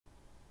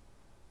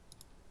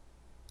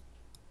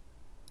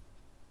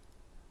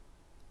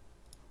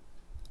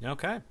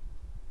Okay.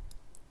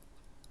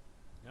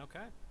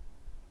 Okay.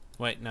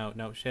 Wait, no,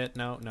 no, shit,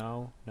 no,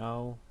 no,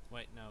 no.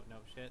 Wait, no, no,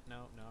 shit,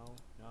 no, no,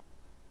 no.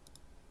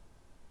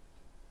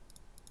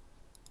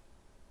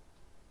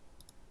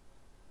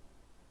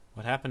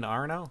 What happened to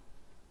Arno?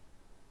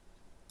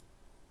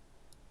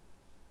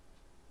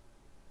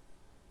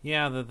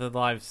 Yeah, the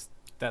lives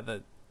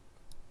that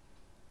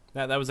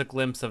was a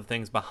glimpse of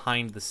things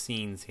behind the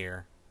scenes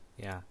here.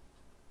 Yeah,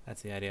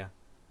 that's the idea.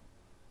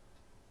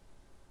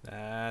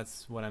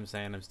 That's what I'm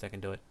saying. I'm sticking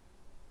to it.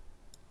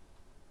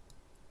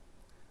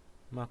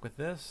 Muck with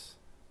this.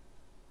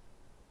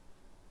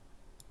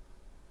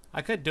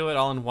 I could do it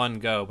all in one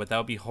go, but that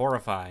would be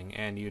horrifying,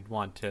 and you'd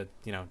want to,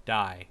 you know,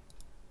 die.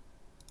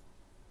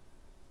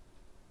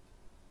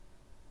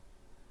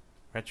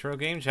 Retro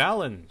Game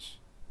Challenge.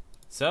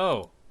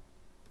 So,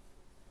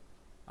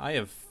 I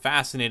have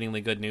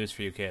fascinatingly good news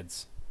for you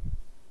kids.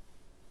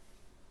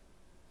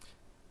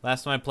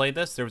 Last time I played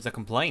this, there was a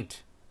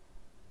complaint.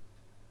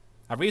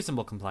 A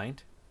reasonable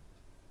complaint.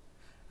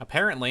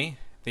 Apparently,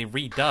 they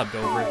redubbed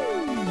over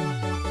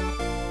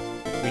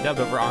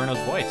Arno's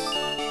voice.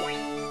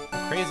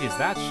 How crazy is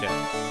that shit?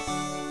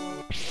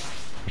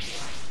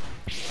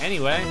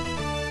 Anyway,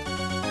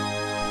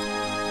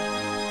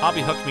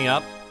 Hobby hooked me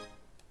up.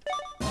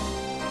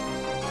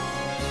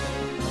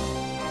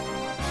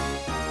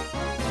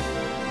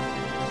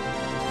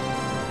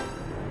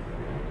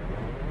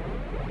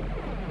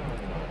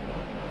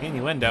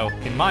 Innuendo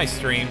in my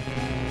stream.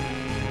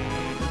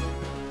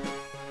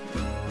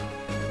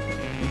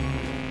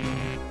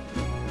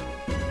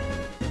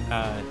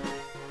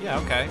 Yeah,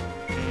 okay.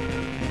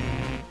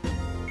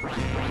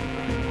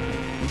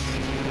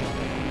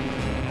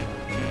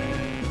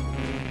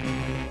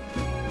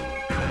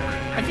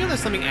 I feel there's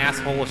something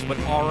assholeish about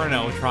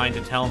Arno trying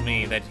to tell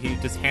me that he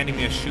just handing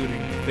me a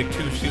shooting, like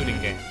 2 shooting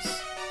games.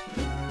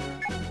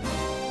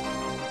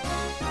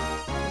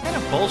 What kind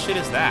of bullshit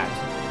is that?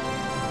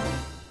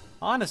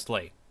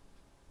 Honestly.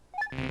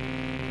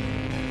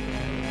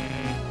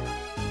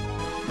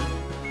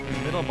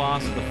 Middle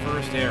boss of the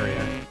first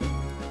area.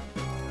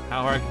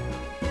 How hard?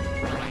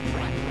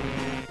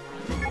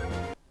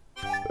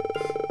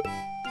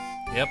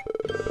 Yep.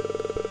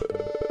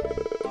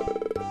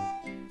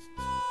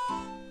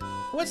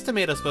 What's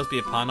tomato supposed to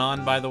be a pun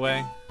on, by the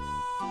way?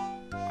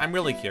 I'm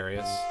really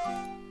curious.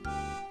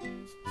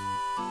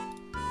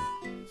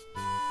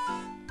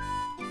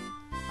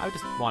 I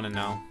just want to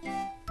know.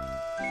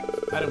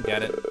 I don't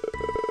get it.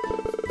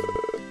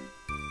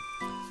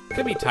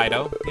 Could be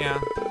Taito,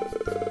 yeah.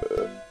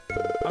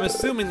 I'm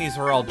assuming these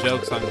are all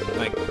jokes on,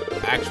 like,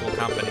 actual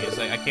companies.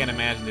 I can't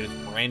imagine they just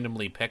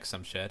randomly pick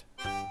some shit.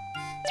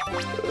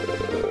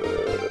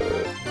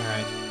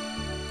 Alright.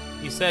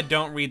 You said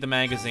don't read the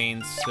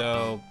magazines,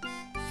 so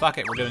fuck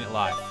it, we're doing it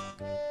live.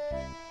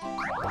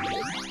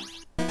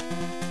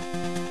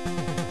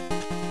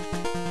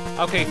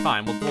 Okay,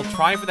 fine. We'll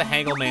try for the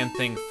Hagelman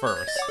thing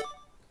first.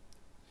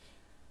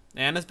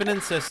 Anna's been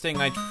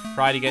insisting I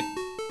try to get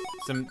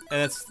some...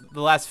 And it's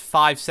the last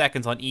 5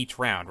 seconds on each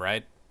round,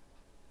 right?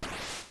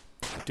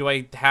 Do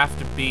I have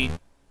to be...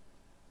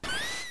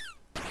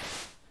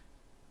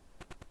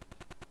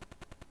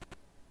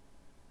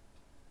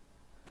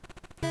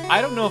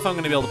 I don't know if I'm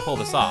going to be able to pull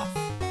this off.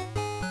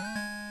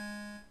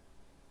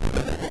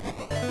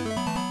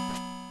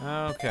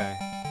 Okay.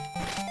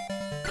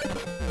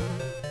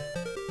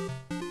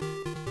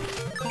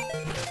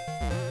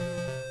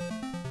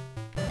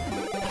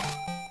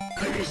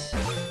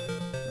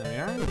 There we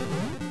are.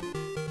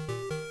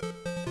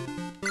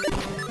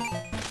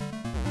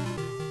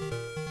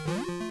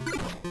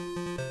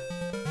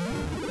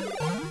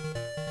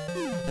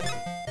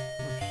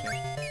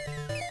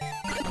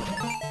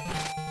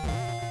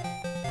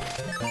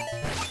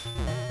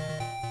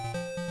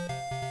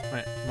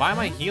 Right. Why am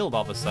I healed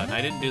all of a sudden?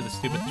 I didn't do the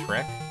stupid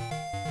trick.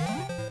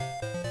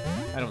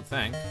 I don't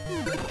think.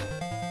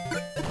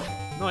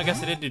 No, I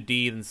guess I did do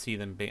D, then C,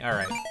 then B.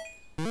 Alright.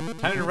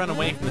 Time to run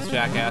away from this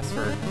jackass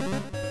for...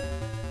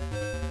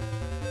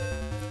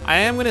 I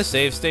am going to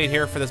save state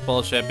here for this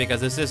bullshit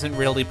because this isn't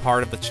really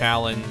part of the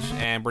challenge,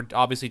 and we're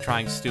obviously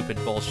trying stupid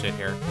bullshit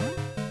here.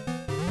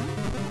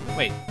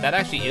 Wait, that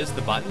actually is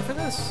the button for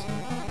this?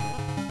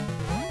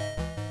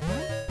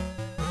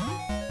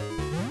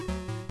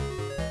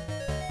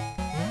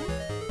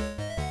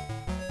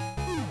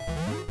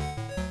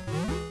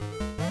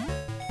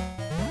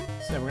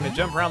 So we're going to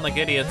jump around like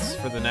idiots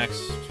for the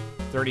next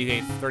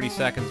 30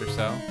 seconds or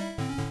so.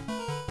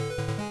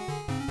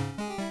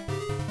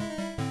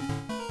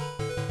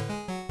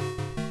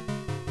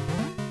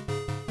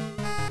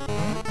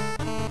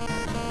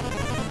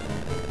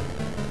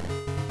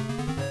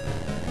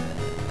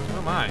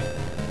 Oh my.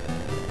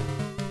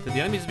 Did the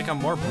enemies become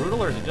more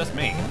brutal, or is it just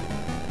me?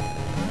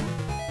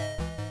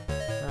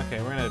 Okay,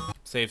 we're going to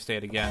save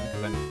state again,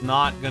 because I'm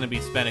not going to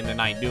be spending the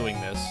night doing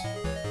this.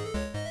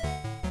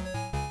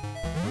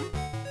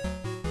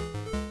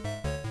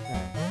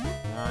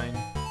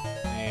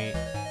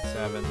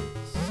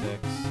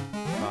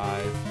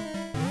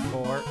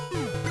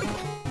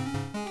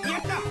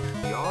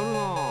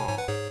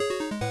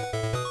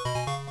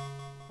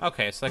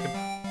 Okay, so I can...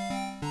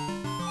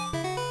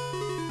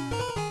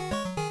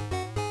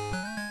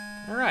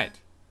 Alright.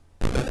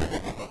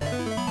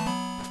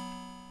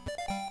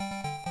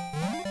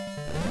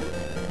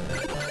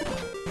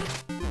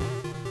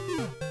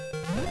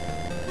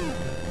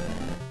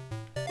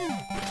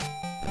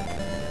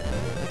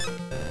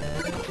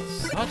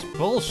 Such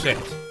bullshit.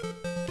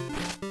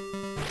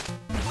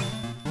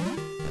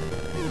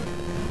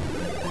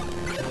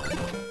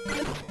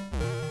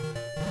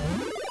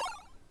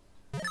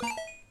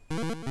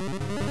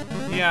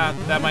 Yeah,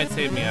 that might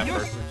save me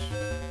effort, which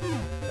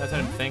that's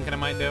what I'm thinking I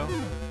might do.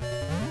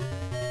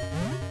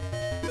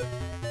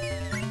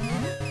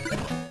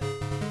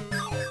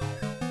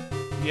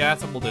 Yeah,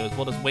 that's what we'll do, is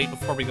we'll just wait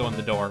before we go in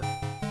the door.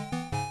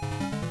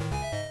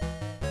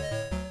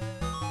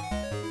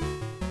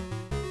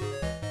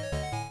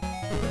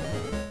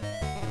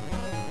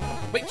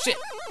 Wait, shit!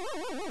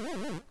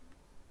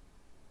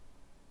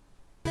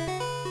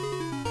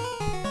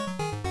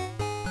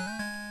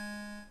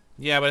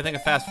 Yeah, but I think a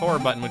fast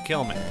forward button would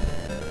kill me.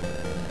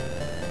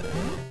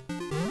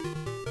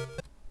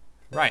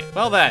 Right,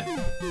 well then.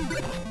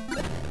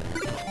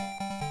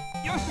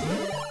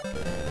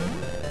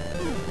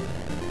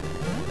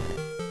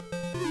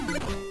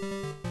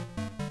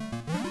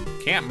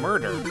 Can't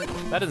murder.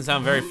 That doesn't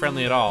sound very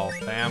friendly at all,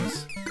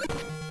 Bams.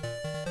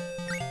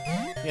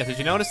 Yeah, did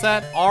you notice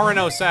that? R and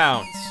O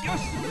sounds.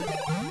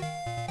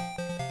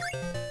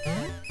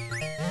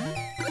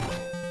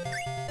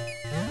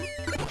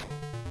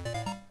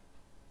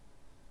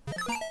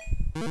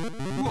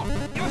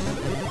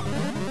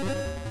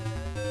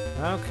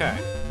 Okay.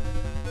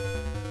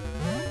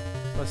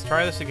 Let's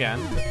try this again.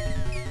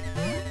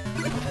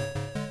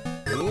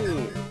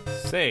 Ooh.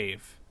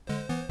 Save.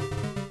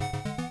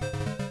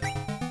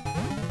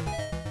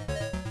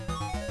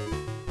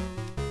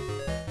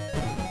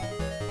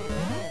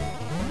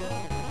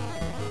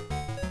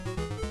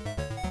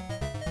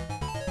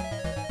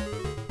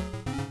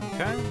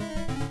 Okay.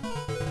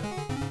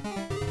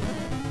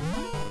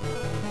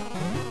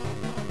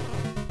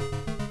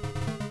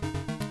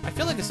 I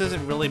feel like this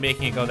isn't really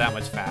making it go that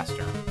much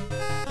faster.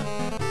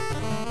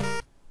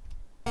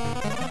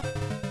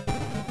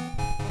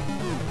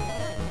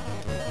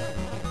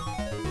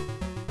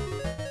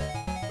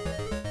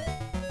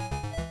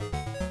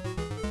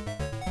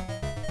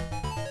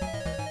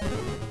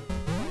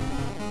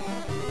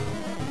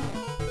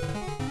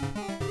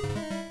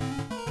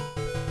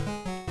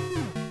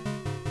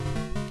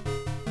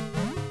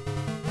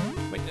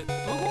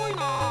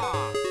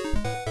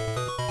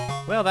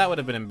 Well, that would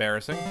have been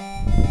embarrassing.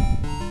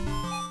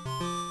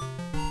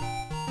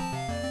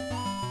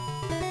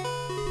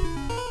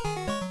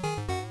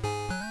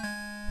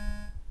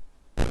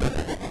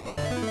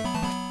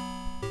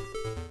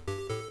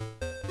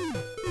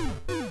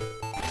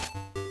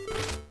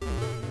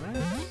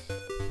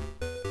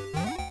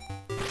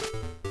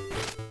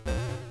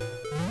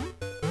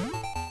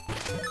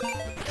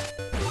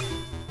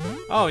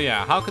 Oh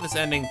yeah, how could this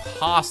ending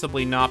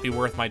possibly not be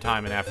worth my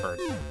time and effort?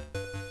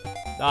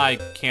 I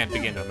can't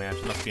begin to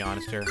imagine, let's be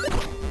honest here.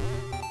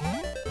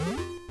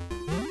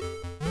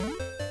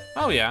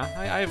 Oh yeah,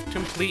 I have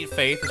complete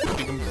faith this will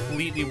be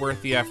completely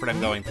worth the effort I'm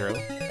going through.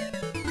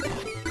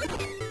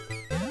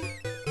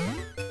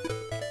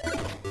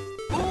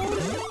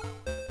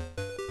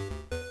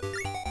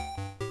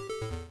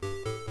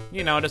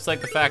 You know, just like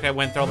the fact I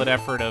went through all that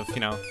effort of, you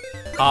know,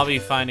 Javi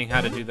finding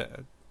how to do that.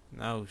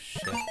 Oh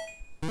shit.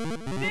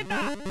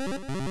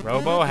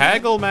 Robo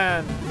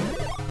Haggleman!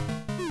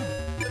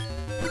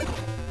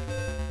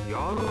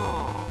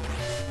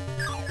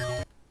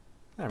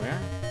 There we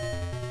are.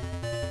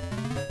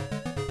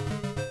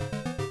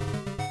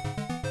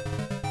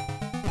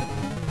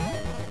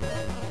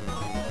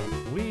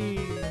 Whee!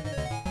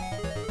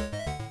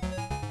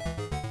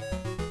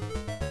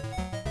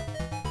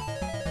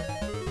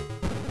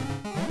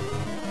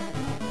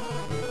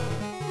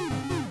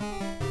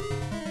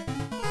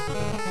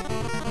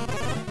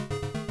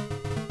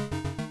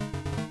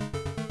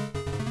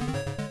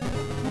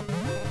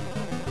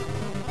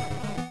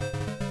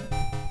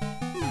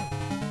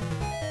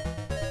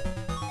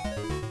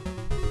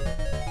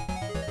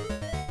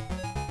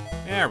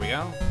 There we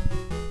go.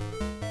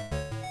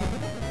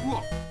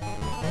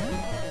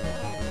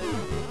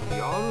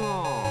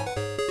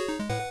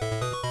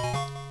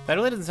 That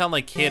really doesn't sound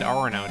like Kid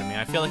Arno to me.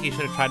 I feel like he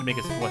should have tried to make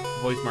his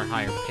voice more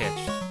higher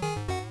pitched.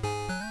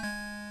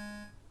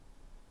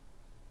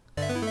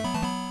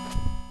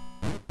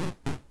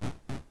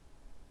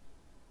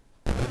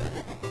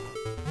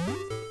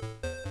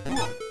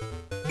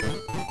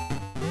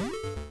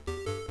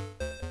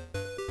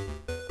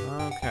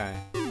 Okay.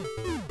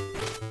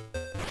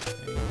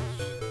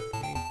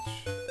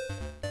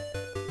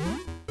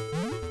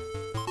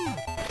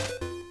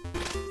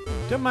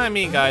 Don't mind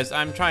me, guys.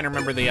 I'm trying to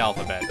remember the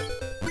alphabet.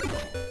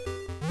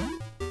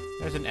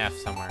 There's an F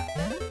somewhere.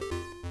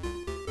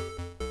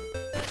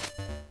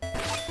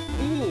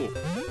 Ooh.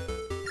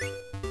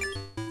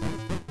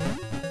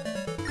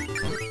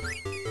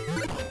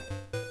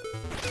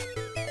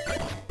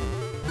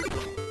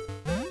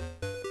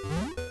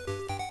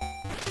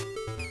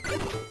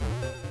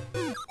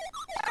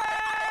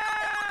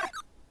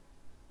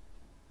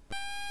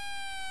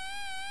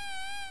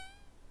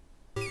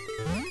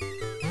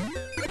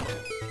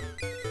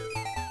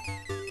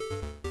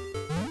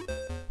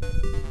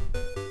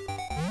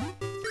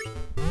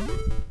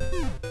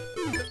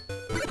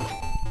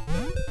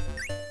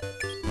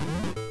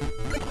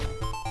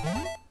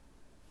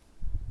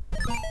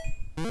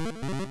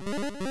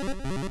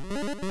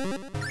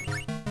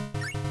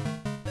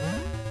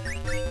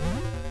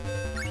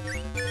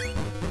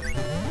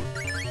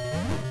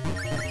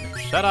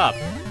 Shut up.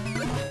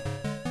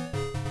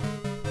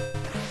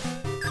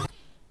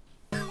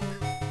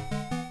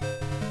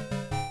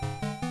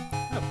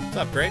 Oh, what's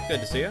up, Grape? Good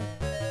to see you.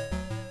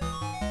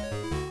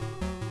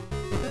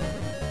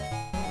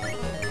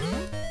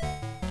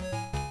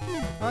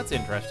 Oh, that's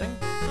interesting.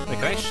 Wait,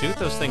 can I shoot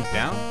those things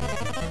down?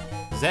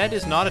 Z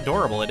is not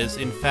adorable. It is,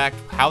 in fact,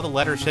 how the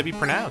letter should be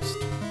pronounced.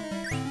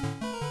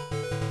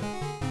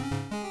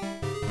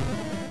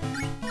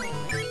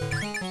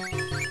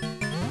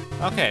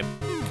 Okay,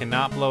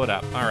 cannot blow it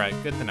up. Alright,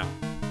 good to know.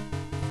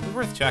 It's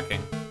worth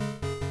checking.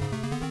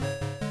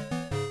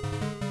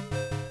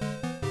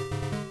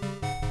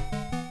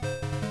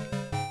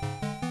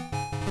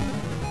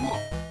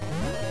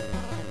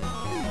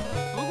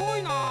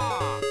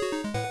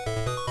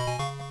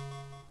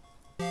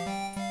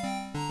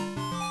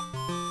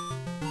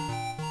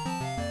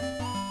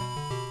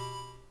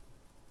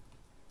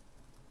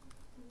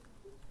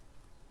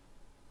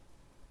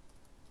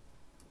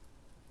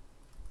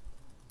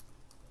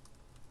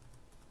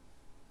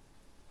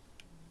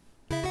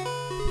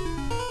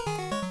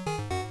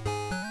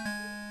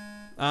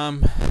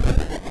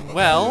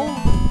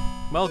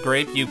 Well,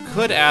 Grape, you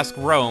could ask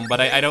Rome, but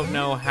I don't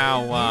know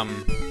how,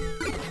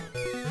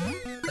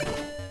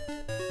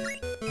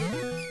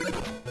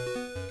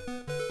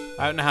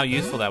 I don't know how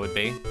useful that would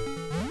be.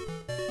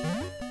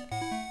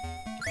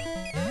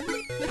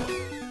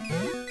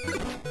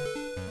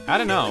 I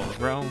don't know,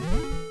 Rome.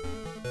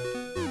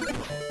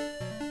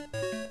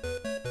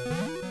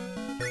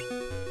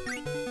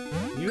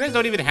 You guys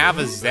don't even have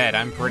a Z,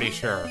 I'm pretty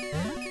sure.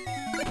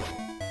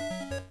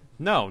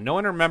 No, no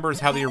one remembers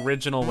how the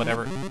original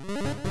whatever...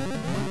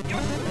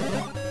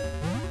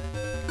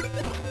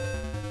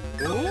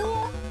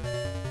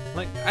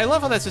 Like, I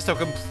love how that's just a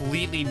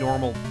completely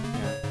normal...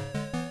 Yeah.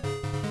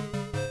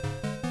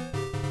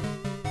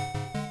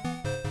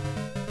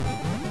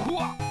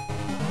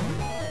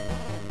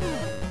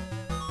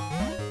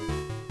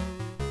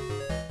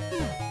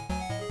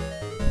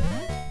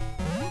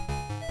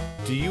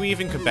 Do you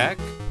even Quebec?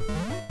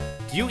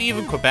 Do you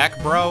even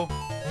Quebec, bro?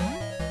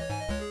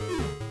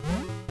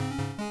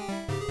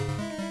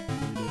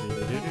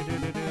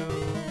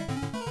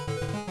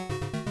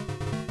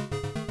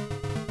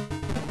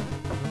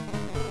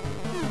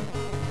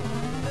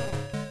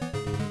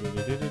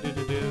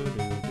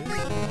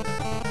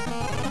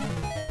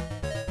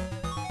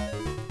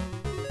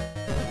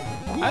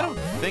 I don't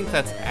think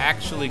that's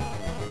actually...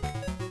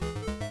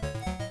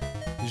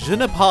 Je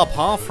ne parle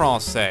pas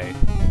français.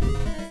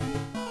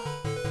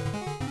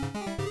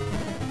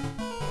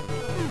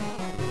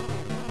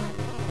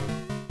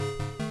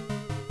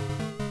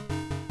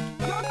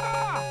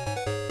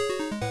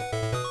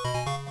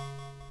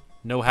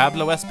 No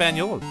hablo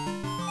español.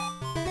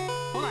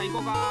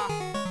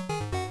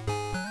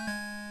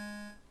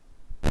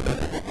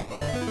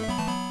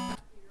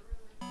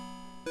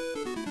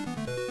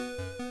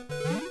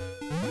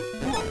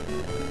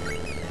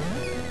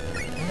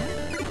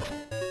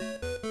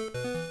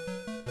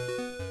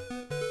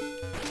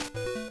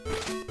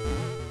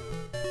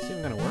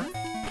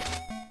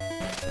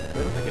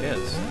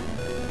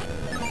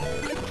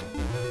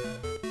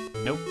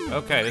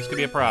 Okay, this could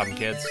be a problem,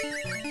 kids.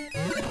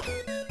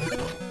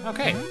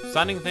 Okay,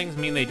 stunning things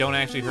mean they don't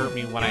actually hurt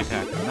me when I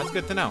attack them. That's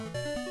good to know.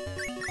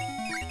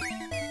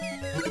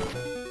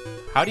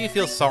 How do you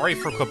feel sorry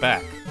for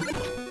Quebec?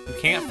 You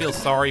can't feel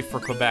sorry for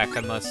Quebec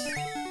unless...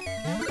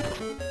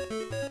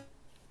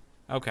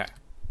 Okay.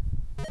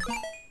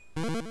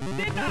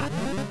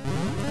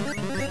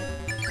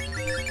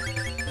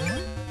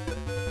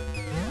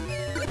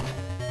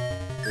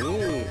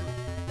 Ooh.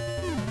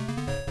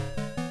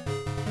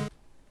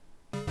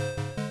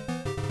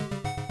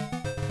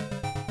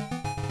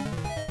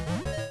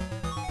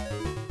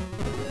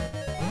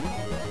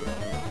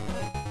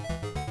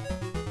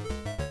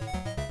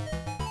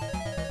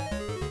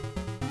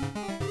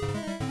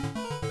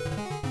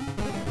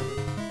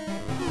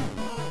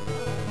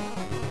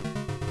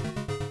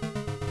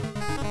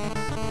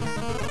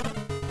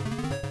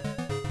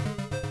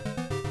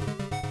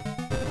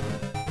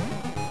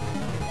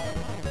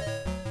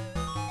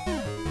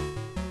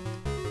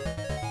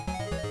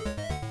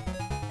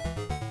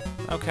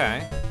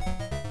 Okay.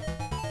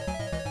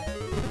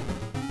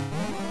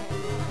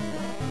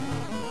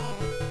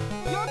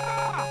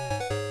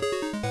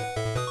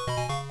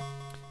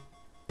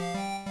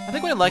 I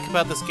think what I like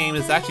about this game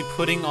is actually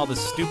putting all the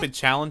stupid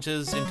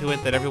challenges into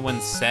it that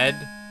everyone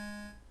said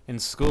in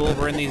school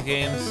were in these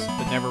games,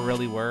 but never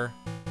really were.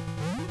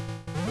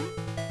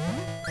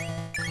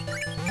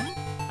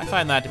 I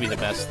find that to be the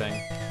best thing.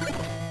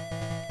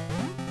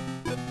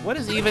 What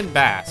is even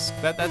Basque?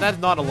 That's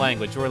not a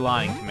language. You're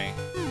lying to me.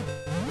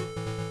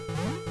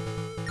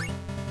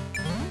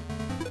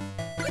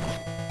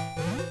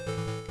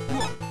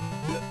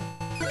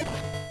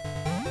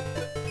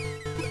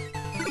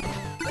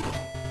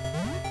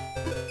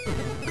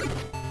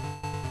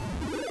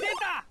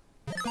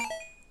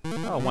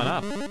 Oh, it went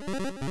up.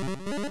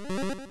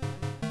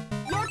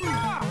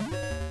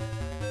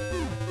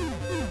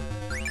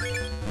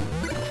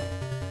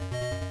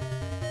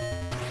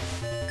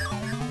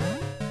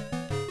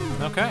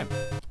 Okay.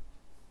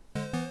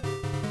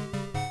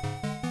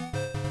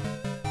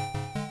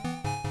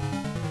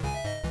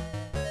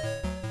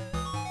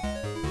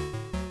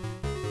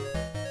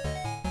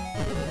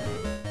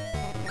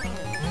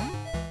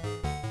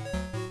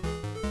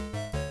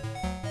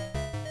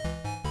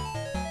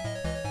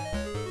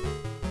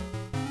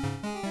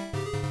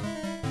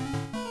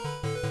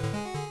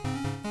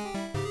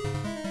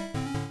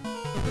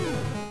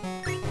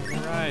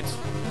 Right.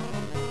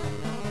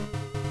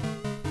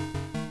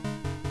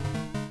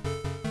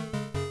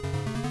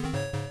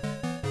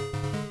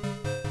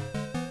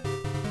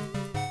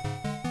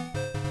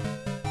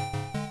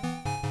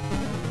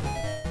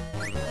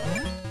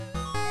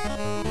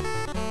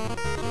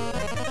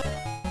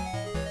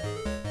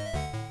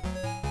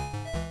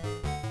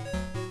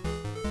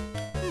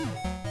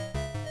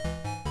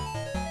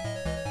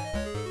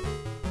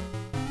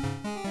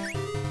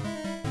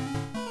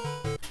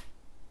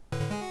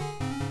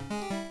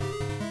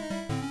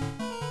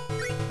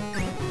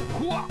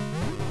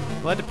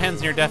 Well, that depends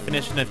on your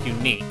definition of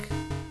unique.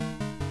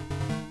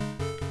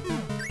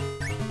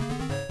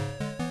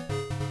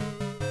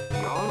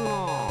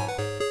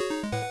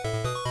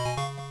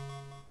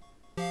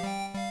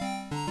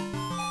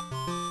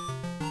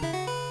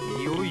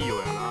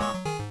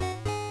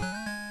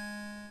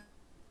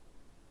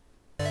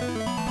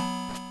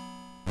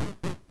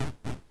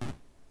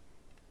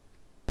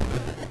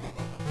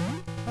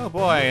 Oh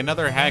boy,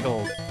 another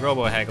Haggle,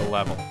 Robo-Haggle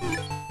level.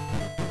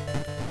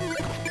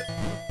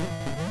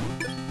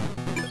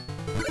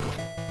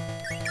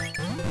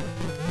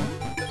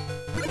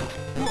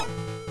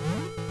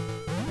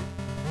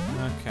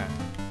 Okay.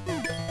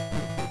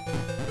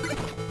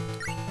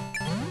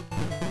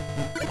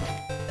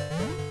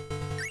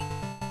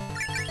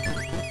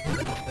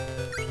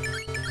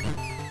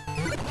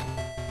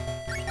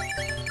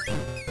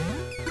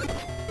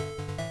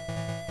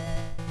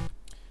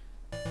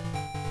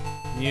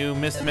 You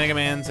missed Mega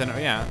Man's, and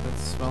yeah,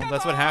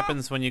 that's what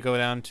happens when you go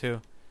down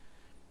to.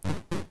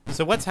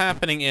 So what's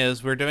happening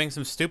is we're doing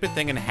some stupid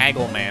thing in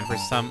Haggle Man for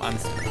some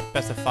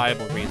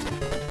unspecifiable reason.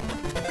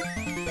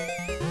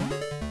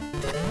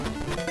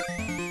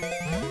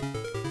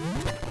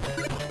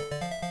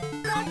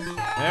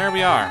 There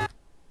we are.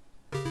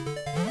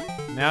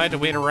 Now I had to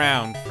wait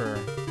around for...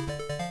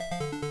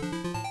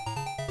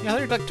 Yeah,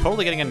 you're like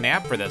totally getting a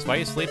nap for this. Why are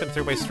you sleeping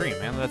through my stream,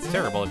 man? That's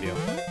terrible of you.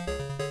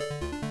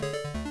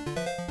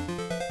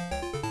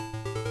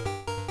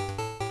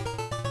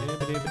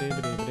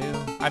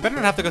 I better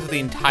not have to go through the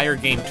entire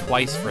game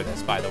twice for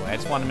this, by the way. I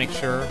just want to make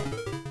sure.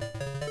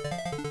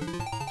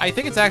 I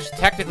think it's actually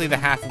technically the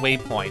halfway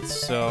point,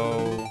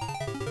 so...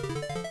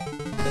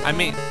 I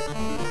mean,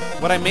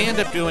 what I may end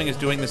up doing is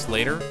doing this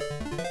later.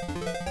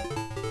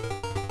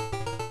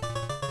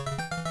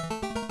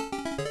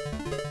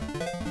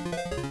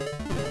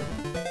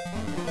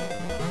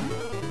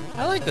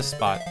 I like this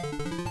spot.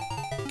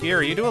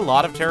 Gear, you do a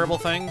lot of terrible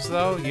things,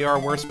 though. You are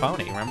worst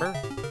pony, remember?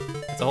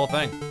 That's the whole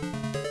thing.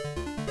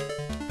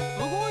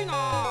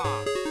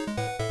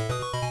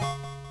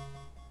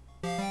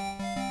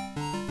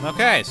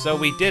 Okay, so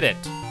we did it.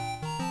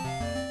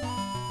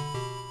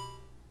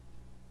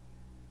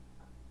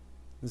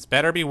 This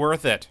better be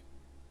worth it.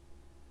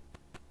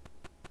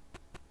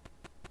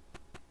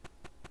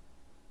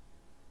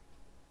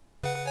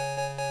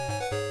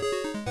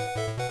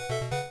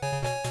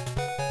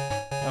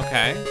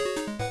 Okay.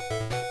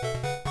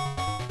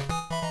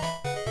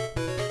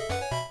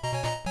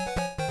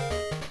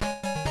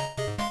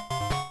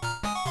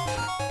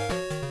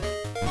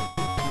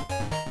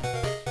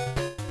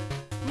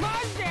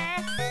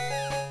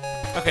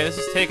 Okay, this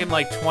is taking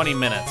like 20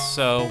 minutes,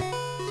 so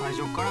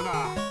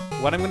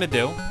what I'm gonna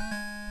do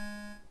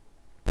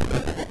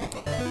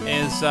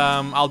is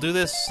I'll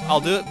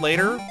do it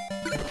later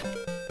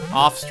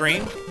off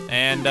stream,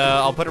 and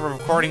I'll put a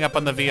recording up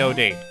on the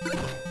VOD.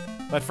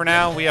 But for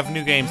now, we have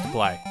new games to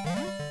play.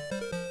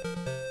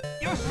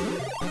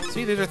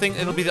 See, these are things,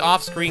 it'll be the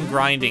off-screen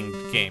grinding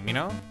game, you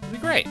know? It'll be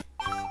great.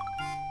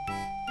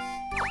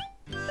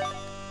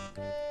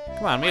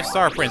 Come on, we have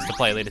Star Prince to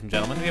play, ladies and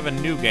gentlemen. We have a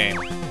new game.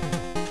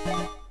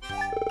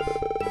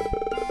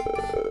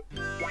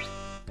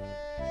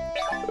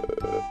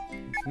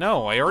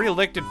 No, I already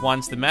licked it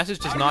once. The message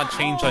does not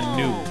change on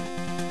new.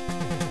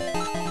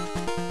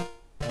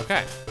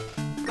 Okay.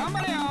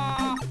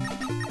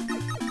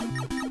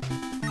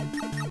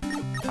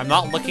 I'm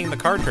not licking the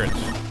cartridge.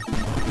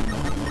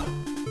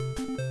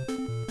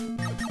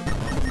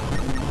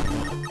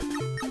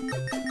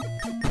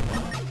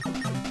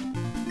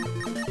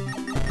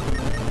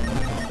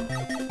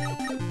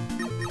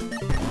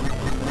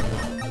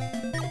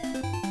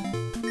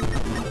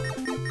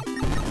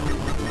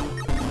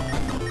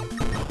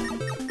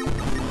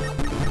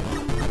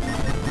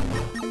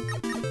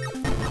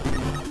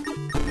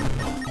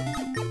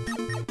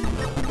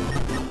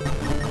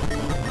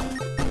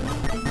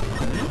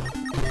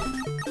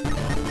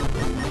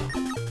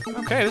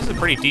 Okay, this is a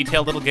pretty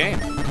detailed little game.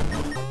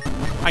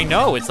 I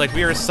know, it's like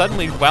we are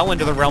suddenly well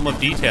into the realm of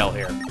detail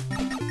here.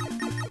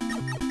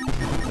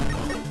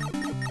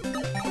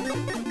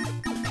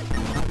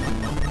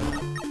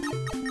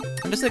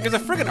 I'm just like, there's a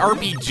friggin'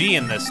 RPG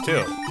in this,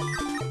 too.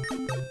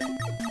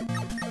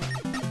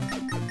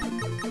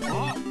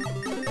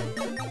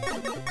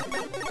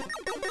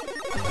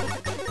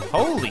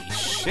 Holy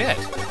shit.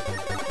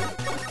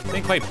 It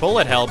ain't quite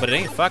bullet hell, but it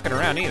ain't fucking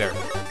around either.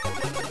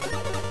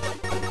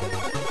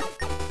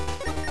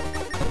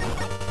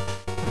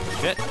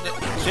 Shit.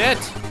 Shit.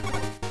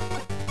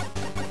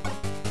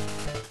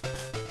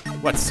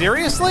 What,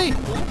 seriously?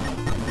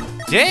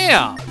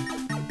 Damn!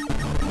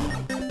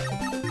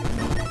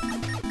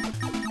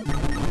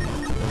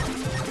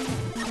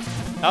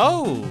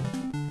 Oh.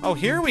 Oh,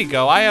 here we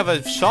go. I have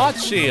a shot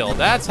shield.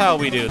 That's how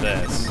we do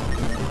this.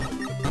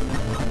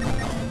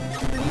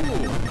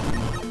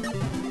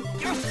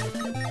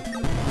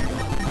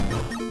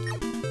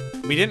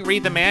 We didn't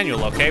read the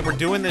manual, okay? We're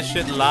doing this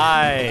shit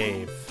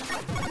live.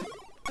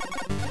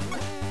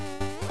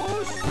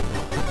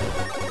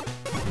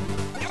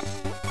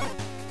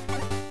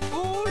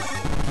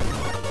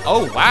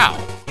 Oh, wow.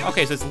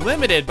 Okay, so it's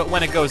limited, but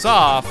when it goes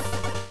off,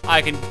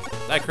 I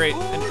create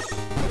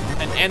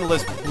an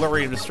endless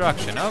blurry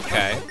destruction.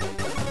 Okay.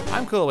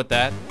 I'm cool with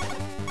that.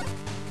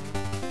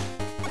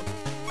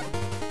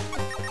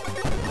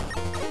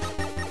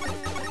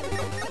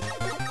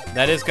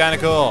 That is kind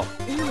of cool.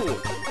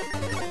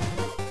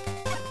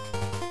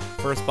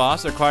 First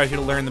boss requires you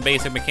to learn the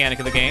basic mechanic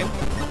of the game.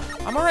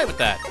 I'm alright with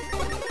that.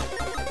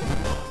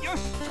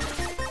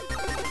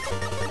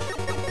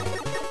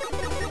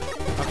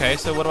 Okay,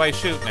 so what do I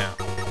shoot now?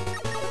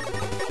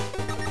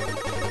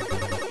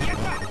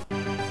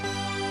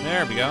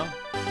 There we go.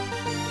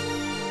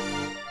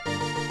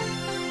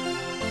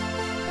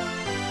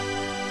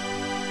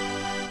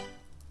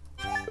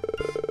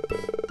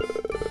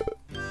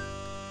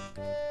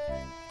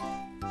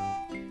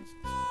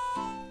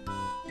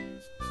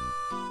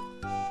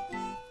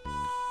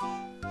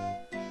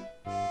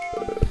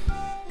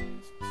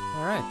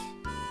 All right.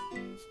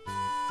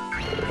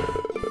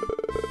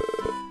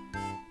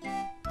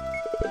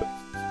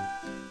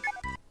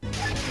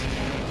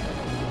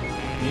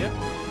 Yep.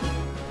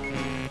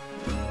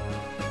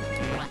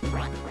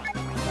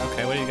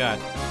 Okay, what do you got?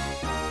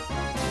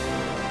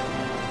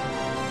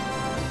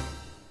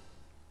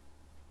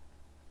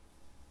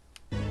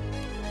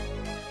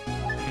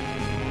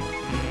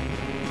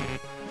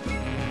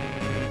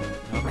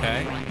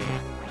 Okay.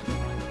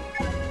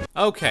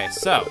 Okay,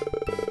 so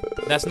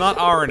that's not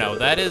Arno.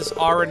 That is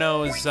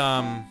Arno's,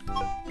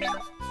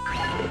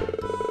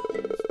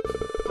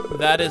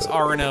 that is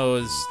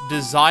Arno's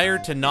desire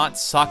to not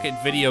suck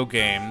at video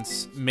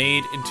games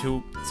made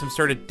into some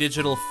sort of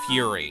digital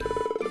fury.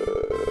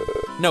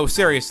 No,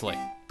 seriously.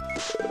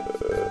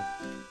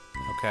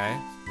 Okay.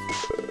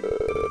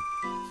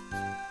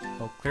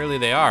 Well, clearly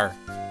they are.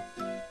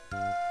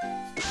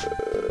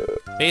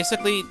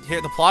 Basically,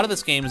 here, the plot of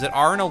this game is that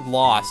Arno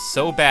lost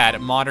so bad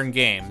at modern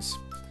games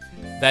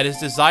that his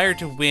desire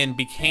to win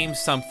became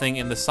something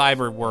in the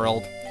cyber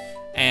world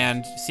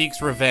and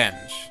seeks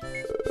revenge.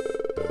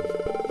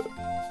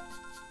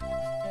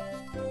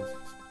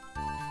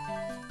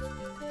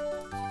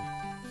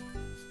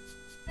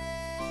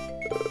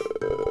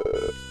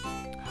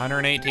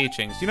 "108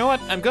 teachings." You know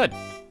what? I'm good.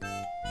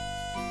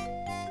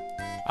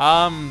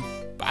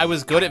 I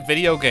was good at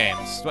video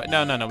games.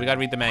 No, we gotta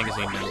read the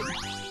magazine now.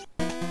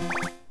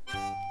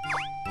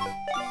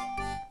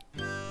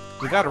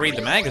 We gotta read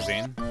the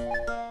magazine.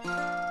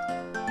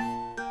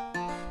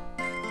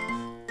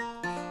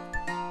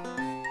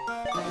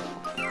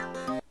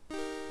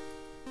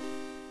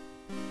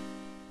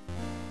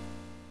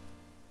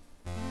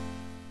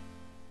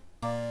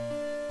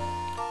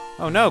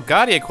 Oh no,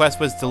 Gadia Quest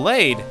was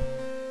delayed.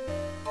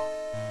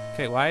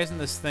 Okay, why isn't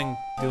this thing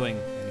doing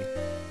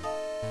anything?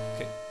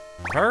 Okay,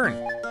 turn.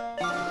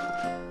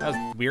 That was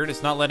weird,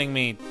 it's not letting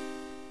me...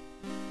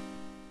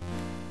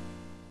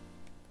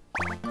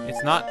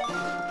 It's not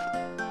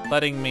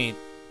letting me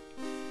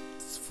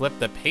flip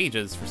the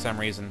pages for some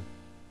reason.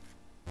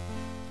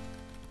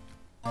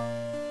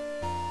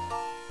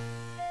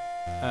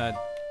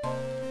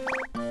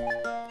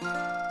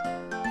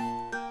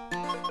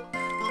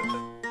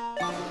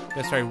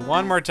 Let's try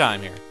one more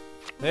time here.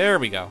 There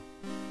we go.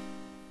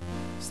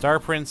 Star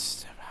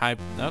Prince Hype.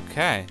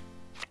 Okay.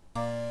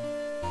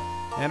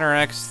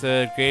 NRX,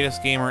 the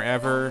greatest gamer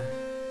ever.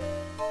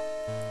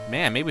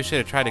 Man, maybe we should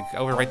have tried to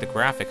overwrite the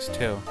graphics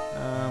too.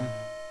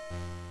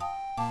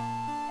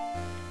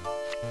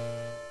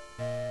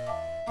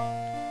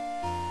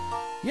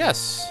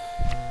 Yes.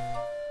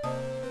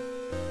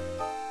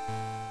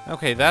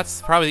 Okay,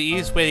 that's probably the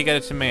easiest way to get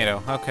a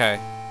tomato. Okay.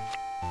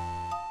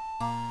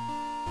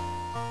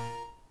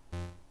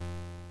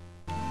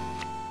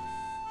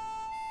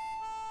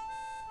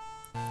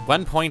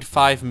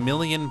 $1.5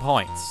 million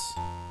points.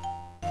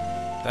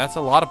 That's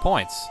a lot of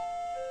points.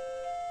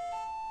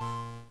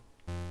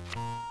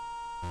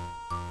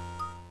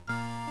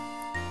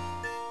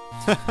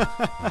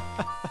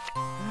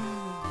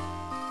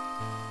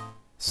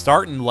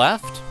 Start and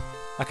left?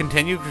 A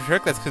continued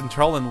trick that's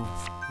control and...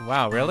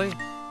 Wow, really?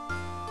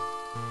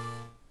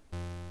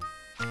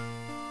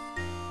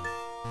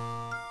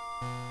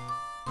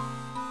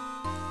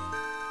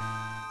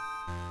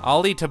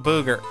 Ollie to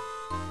Booger.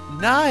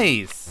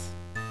 Nice!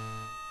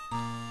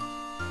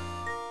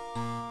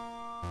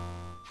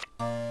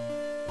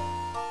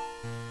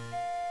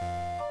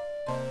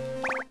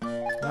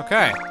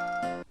 Okay.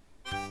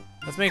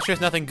 Let's make sure there's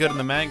nothing good in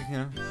the mag, you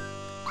know.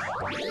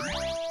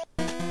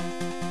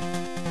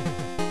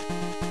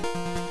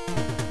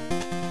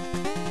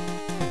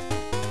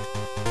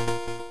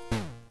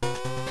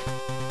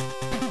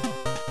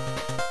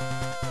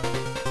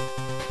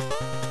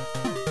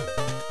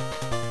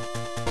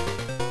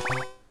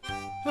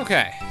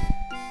 Okay.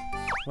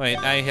 Wait,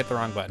 I hit the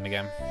wrong button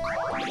again.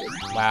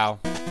 Wow.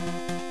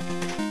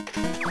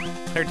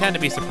 Pretend to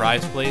be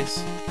surprised,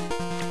 please.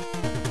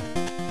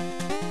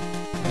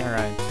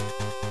 Alright.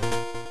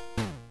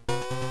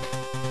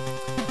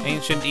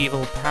 Ancient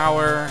evil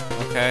power.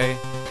 Okay.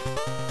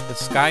 The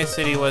Sky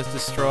City was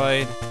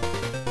destroyed.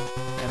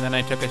 And then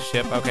I took a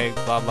ship. Okay,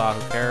 blah blah,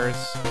 who cares?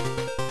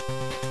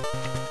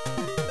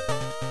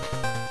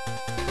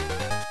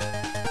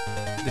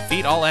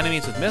 Defeat all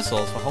enemies with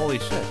missiles. Well, holy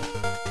shit.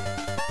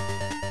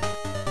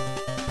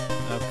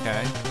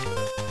 Okay.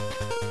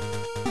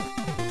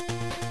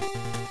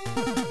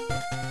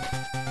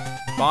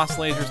 Boss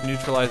lasers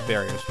neutralize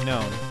barriers.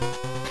 Known.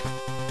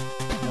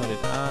 Noted.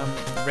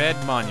 Red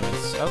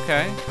monuments.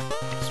 Okay.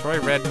 Destroy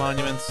red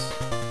monuments.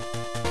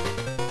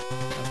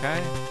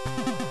 Okay.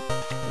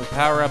 With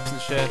power-ups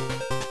and shit.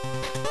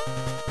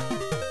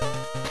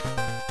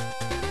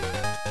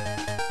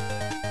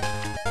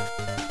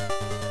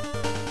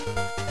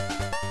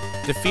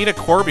 Defeat a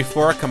core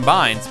before it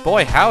combines.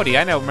 Boy, howdy,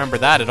 I don't remember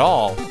that at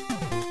all.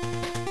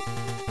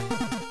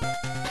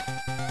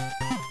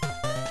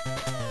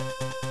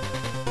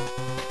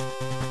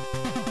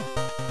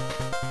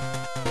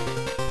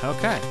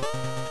 Okay.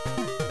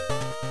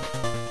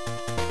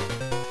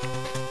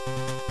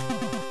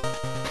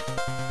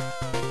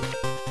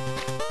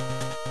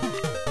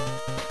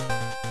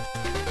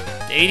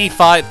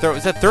 $85.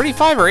 Is that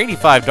 $35 or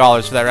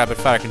 $85 for that rapid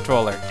fire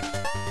controller?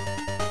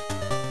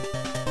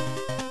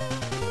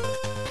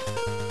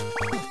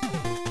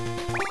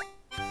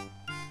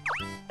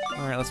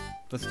 All right,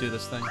 let's do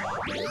this thing.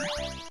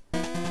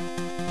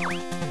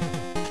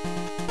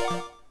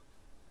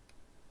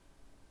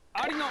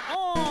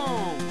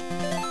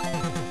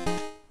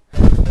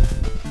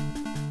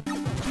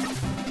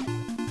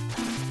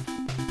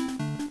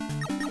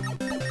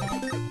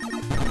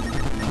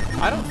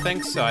 I don't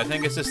think so. I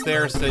think it's just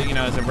there so, you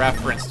know, as a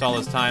reference to all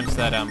those times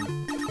that,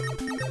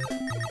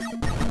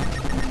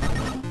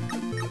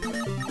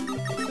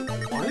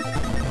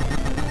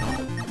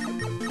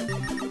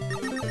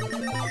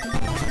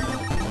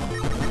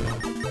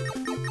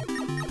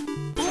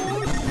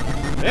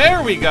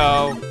 There we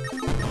go!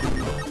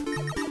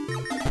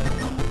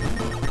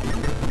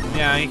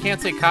 Yeah, you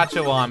can't say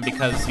Kachawan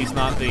because he's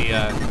not the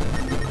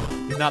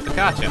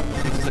Kacha.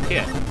 He's just a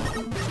kid.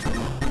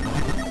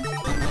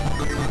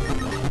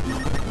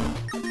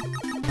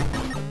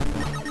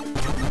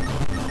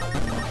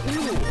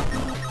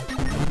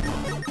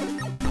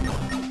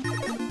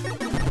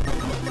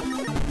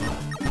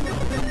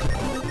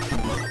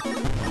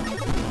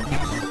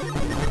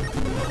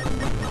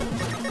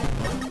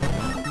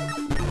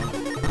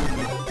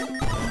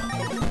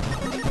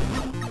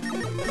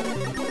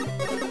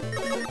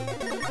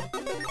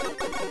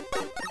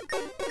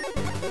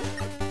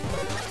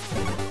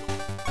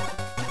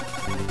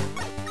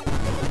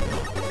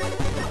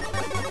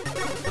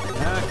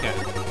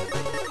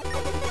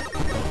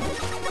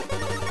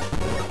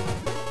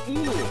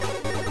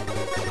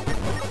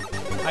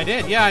 I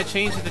did, yeah, I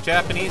changed it to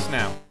Japanese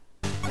now.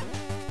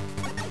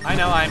 I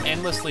know, I'm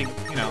endlessly,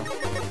 you know,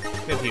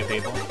 good to you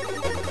people.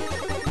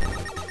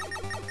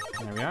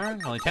 There we are,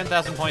 only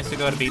 10,000 points to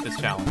go to beat this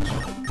challenge.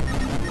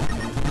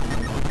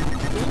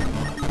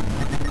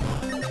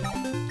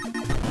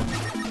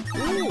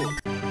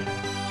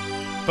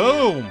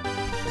 Boom!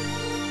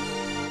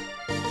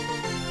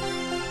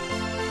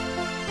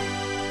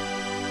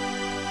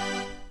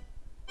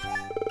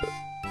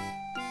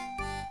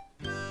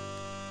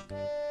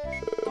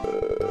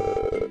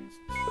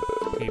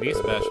 TV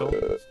special.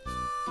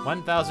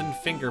 1,000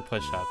 finger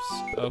push-ups.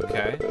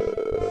 Okay.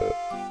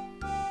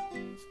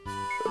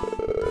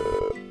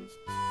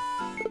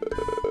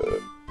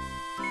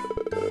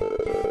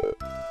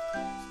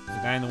 The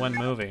guy in the one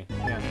movie.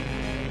 Yeah.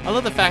 I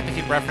love the fact they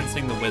keep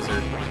referencing the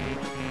wizard.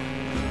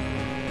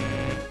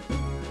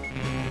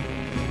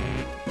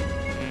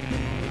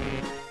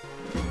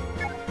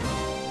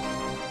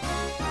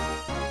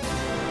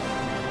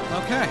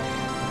 Okay.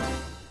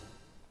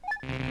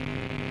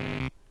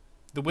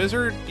 The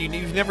wizard?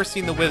 You've never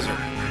seen the wizard.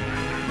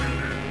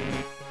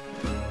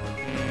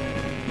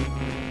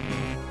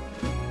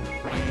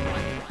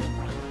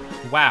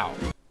 Wow.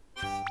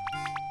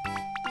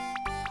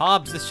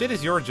 Hobbs, this shit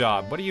is your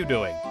job. What are you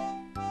doing?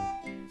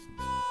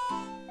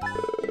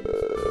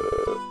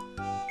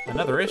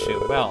 Another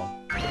issue. Well.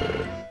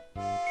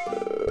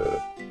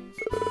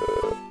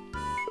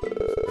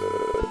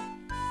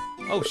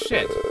 Oh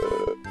shit.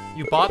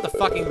 You bought the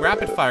fucking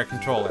rapid fire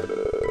controller.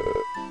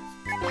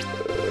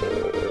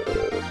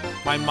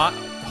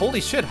 Holy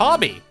shit,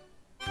 Hobby!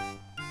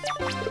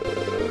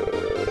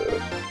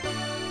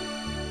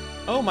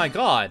 Oh my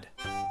god.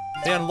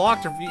 They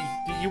unlocked,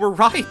 you were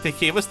right, they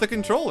gave us the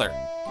controller.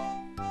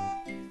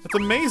 That's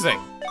amazing.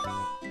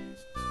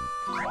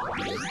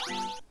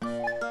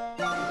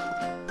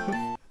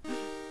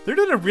 They're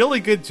doing a really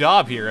good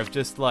job here of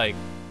just like...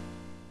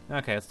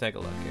 Okay, let's take a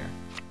look here.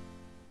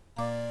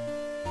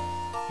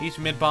 Each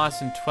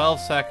mid-boss in 12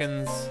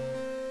 seconds.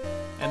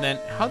 And then,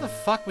 how the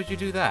fuck would you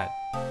do that?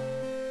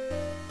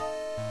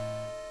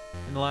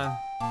 In the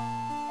last...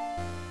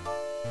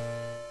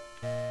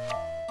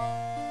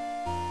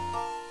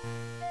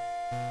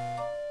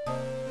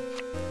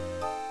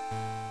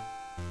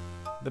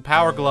 The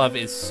Power Glove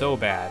is so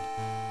bad.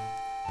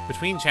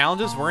 Between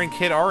challenges, we're in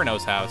Kid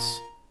Arno's house.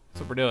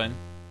 That's what we're doing.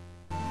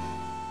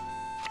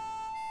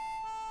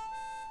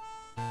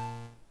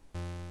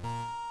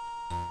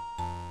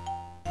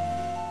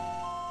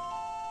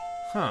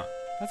 Huh.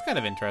 That's kind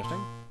of interesting.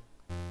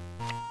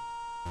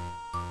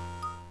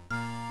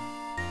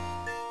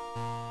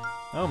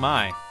 Oh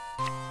my.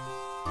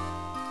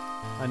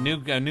 A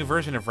new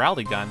version of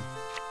Rowdy Gun.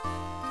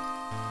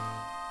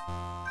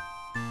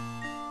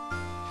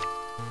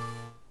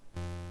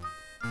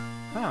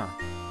 Huh.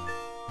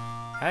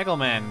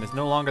 Haggleman is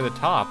no longer the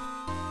top.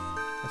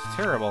 That's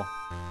terrible.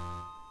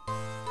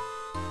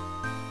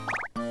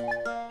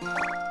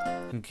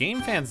 And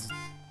Game Fans...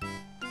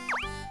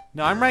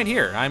 No, I'm right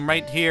here. I'm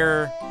right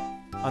here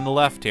on the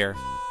left here.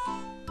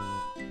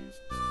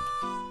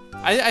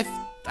 I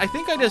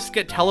think I just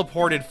get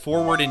teleported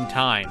forward in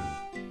time.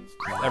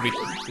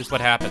 Is what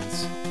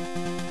happens.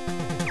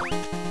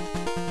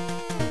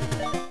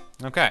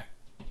 Okay.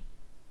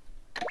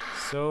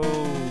 So...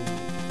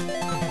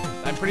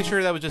 I'm pretty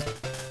sure that was just...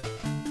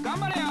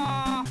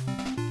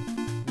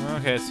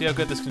 Okay, let's see how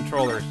good this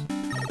controller is.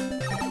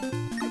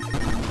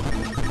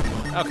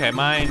 Okay,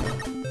 my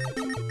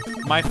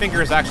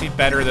finger is actually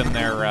better than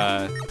their,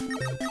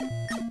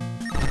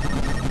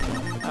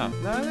 Oh,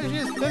 no,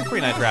 that's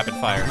pretty nice rapid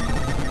fire.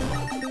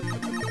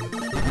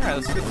 Alright,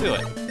 let's do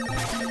it.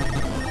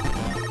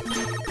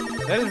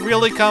 That is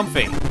really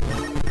comfy.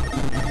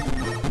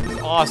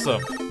 It's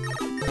awesome.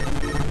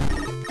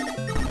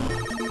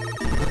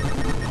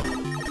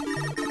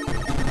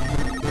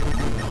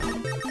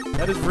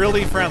 That is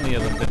really friendly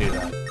of them to do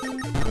that.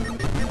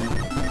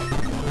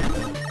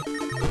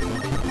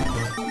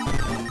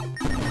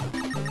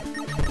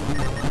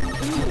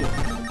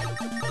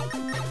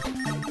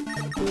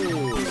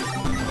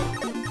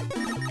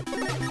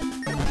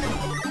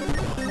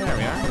 There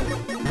we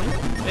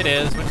are. It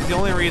is, which is the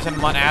only reason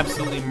I'm not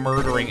absolutely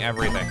murdering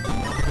everything.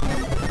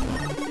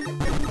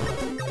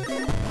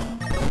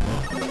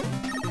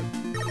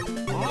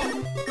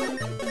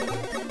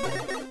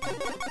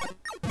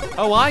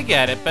 Oh, I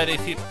get it, but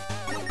if you...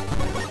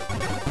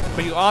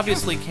 But you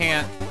obviously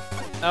can't...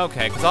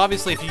 Okay, because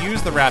obviously if you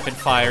use the rapid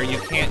fire, you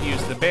can't use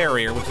the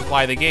barrier, which is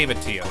why they gave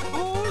it to you.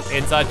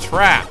 It's a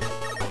trap!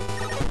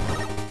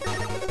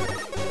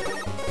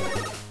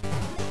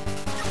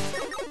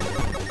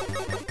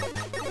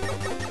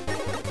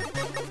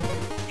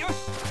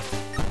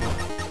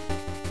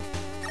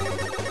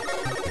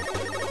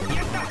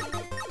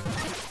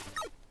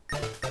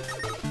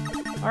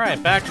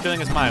 Alright, back to doing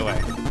this my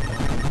way.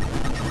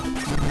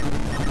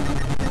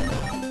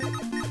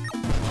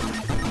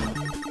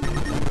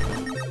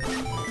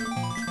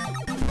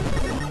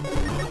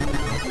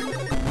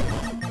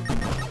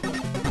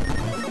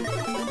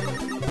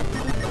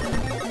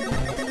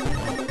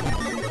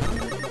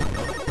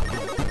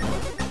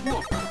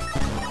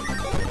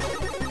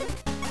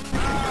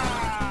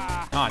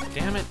 Aw, oh,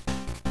 damn it.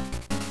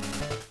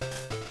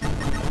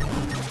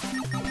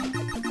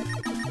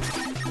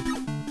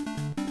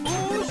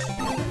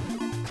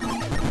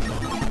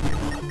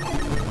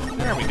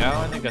 There we go,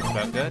 I think that's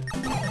about good.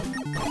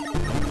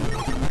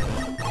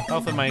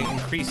 Hopefully my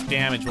increased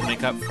damage will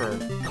make up for...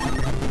 There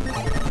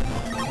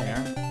we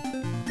are.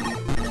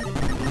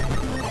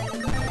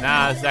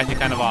 Nah, this is actually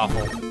kind of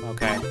awful.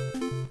 Okay.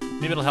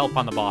 Maybe it'll help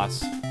on the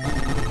boss.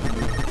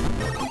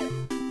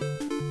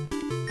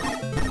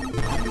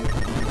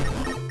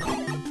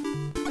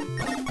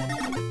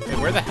 Okay,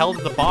 where the hell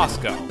did the boss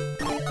go?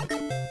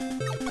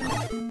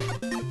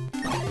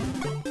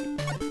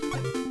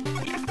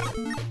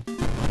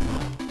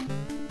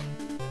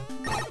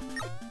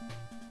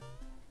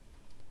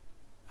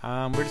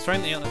 We're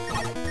destroying the...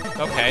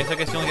 Okay, so I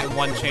guess you only get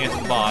one chance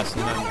at the boss,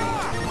 and then...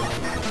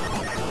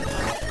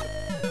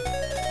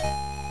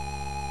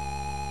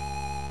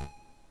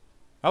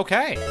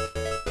 Okay!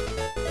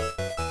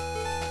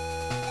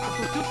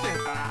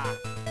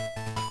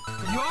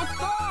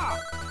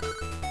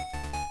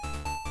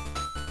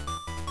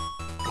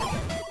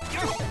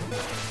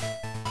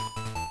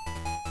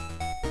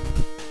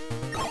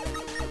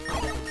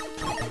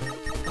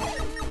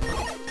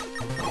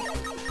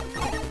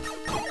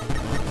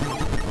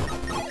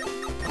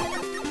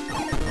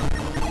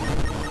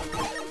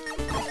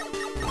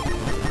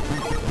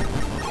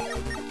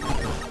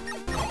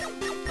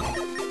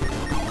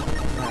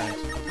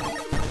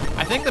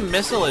 think the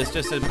missile is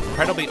just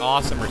incredibly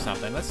awesome or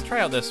something. Let's try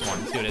out this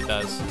one, see what it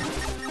does.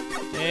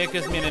 It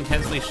gives me an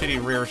intensely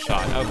shitty rear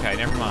shot. Okay,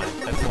 never mind.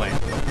 That's lame.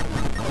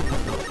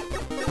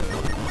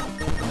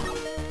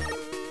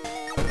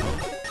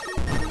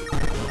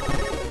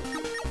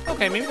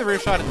 Okay, maybe the rear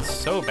shot isn't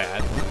so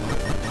bad.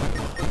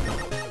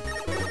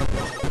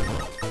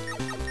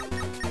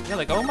 Yeah,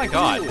 like, oh my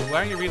god, why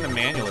aren't you reading the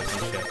manuals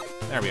and shit?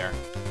 There we are.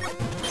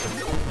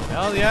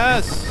 Hell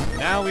yes!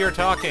 Now we are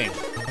talking.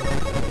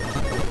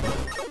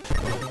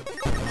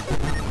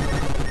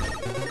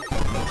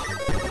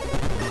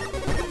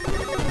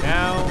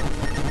 Now...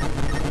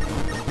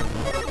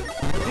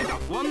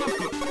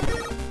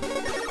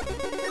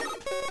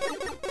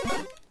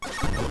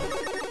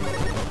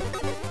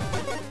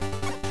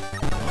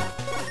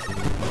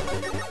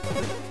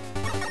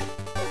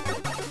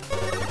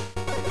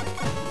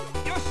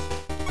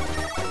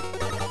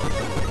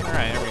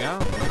 Alright, here we go.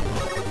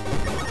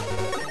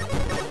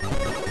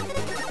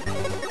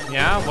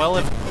 Yeah, well,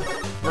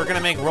 if we're gonna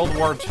make World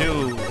War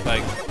II,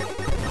 like...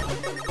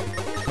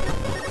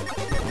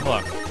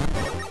 Look.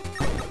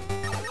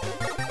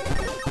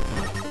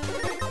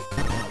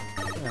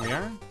 There we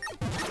are.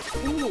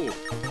 Ooh.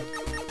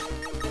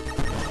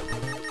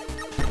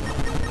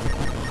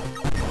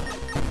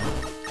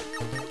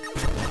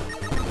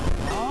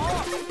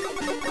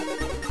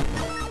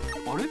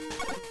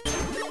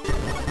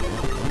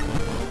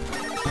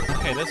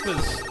 Okay, this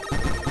was...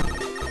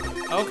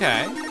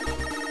 Okay.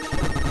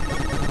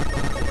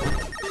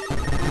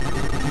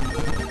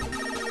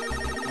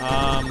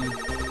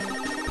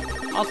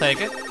 I'll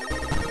take it.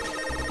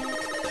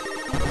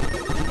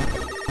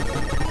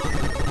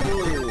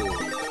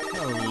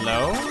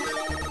 Hello?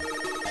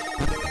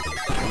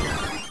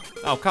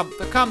 Oh,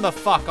 come the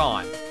fuck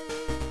on.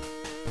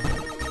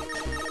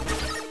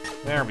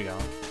 There we go.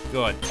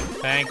 Good.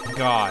 Thank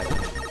God.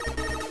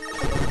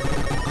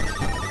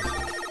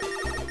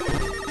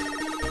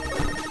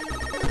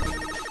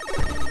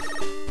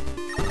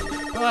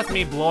 Well, that's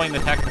me blowing the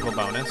technical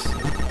bonus.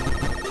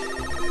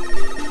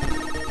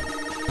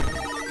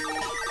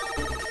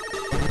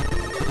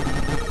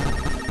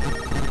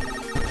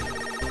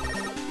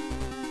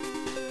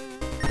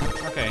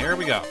 Okay, here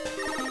we go.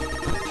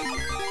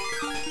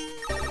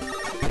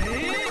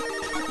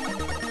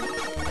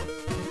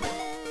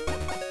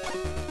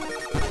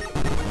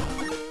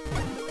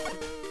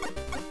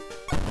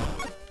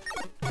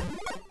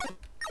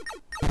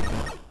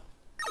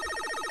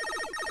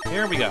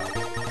 Here we go.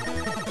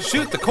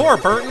 Shoot the core,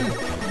 Burton!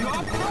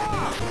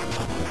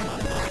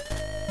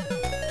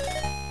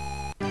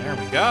 There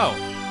we go.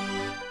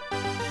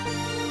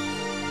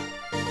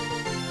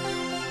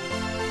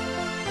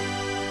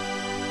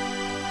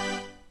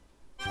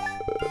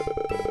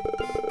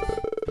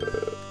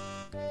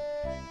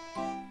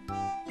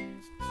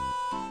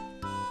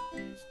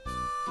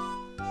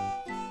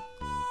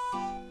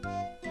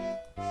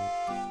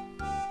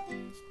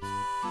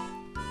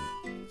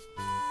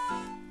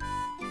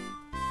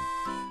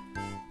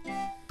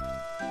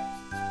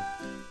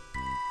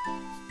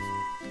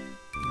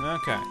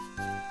 Okay.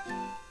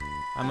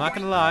 I'm not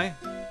gonna lie.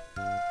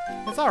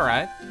 It's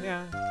alright.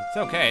 Yeah. It's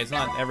okay. It's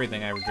not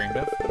everything I ever dreamed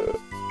of.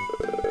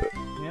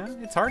 Yeah,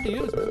 it's hard to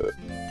use, man.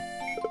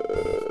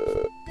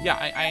 Yeah,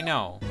 I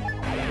know.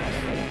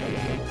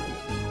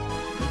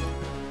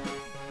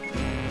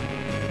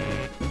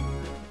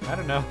 I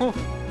don't know.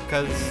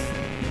 Because...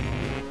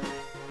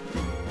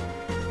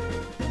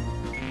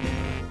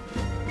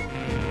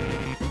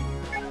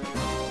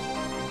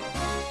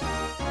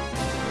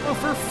 Oh,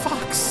 for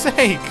fuck's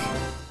sake!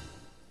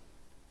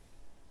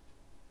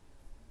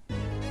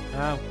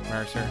 Oh,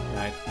 Mercer,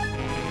 right.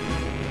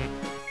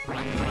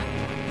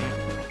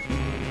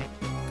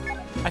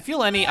 I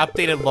feel any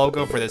updated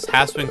logo for this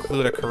has to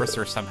include a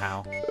cursor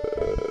somehow.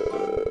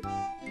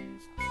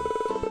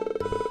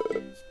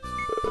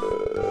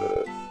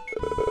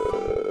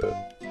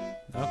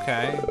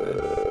 Okay.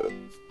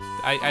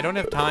 I don't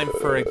have time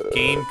for a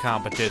game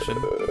competition.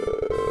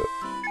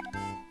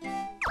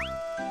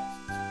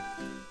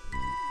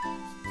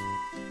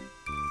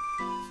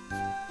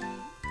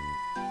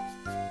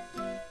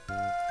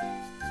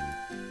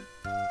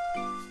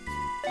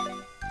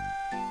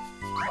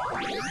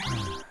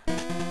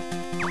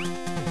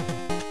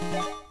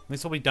 At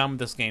least we'll be done with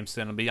this game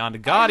soon. It'll be on to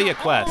Gadia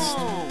Quest.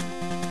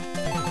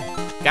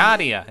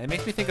 Gadia. It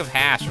makes me think of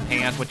Hash from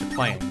Hanging Out What You're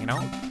Playing, you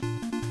know?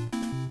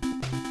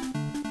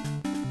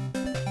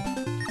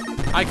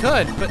 I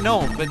could, but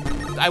no, but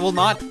I will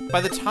not.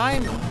 By the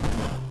time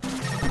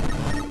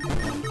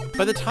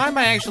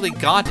I actually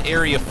got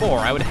Area 4,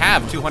 I would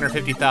have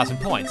 250,000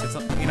 points. It's,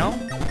 you know?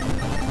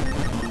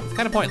 It's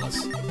kind of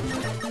pointless.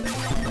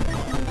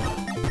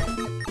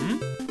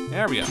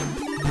 There we go.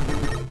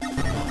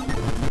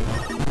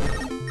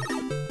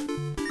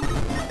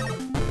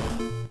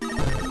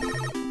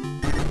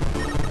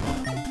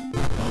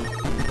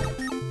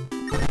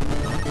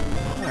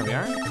 There we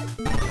are.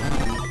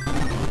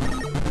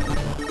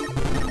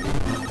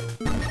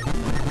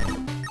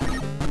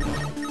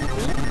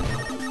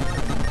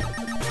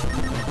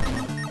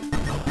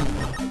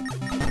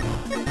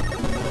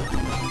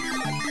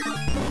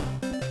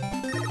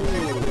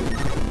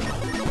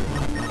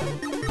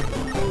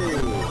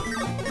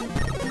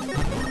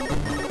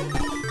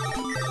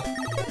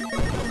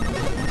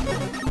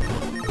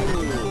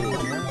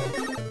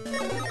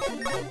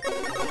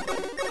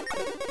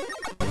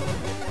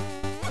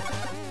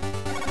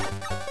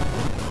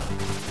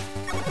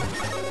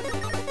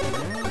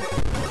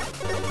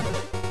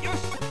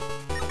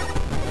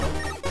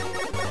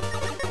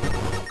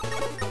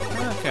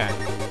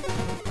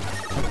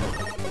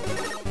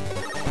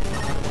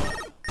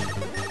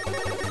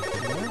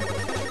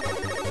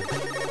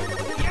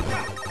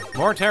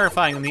 More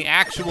terrifying than the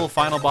actual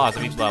final boss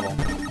of each level.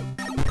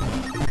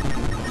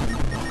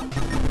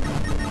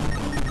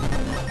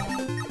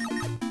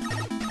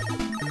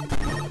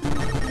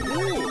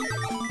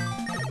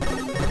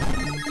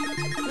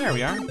 There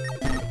we are.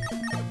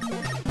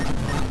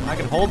 I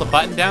can hold the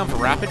button down for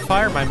rapid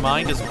fire. My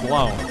mind is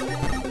blown.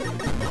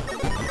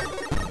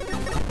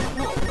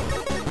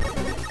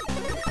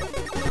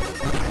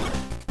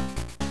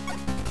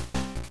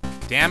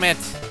 Damn it.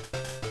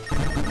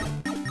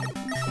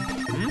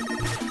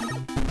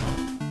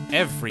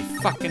 Every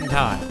fucking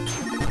time.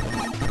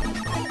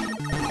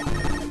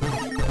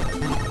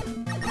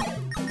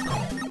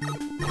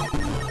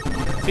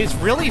 See, it's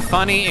really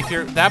funny if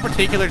you're... That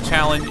particular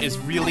challenge is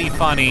really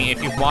funny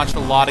if you've watched a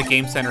lot of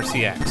Game Center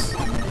CX.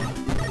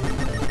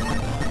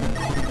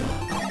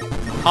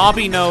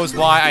 Hobby knows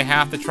why I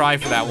have to try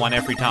for that one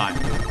every time.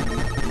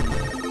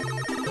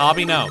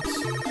 Hobby knows.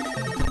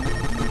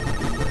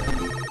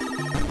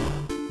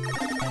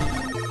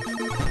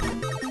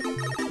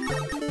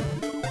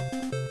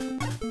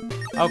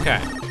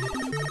 Okay.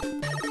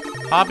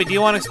 Hobby, do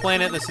you want to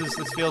explain it? This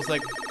feels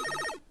like...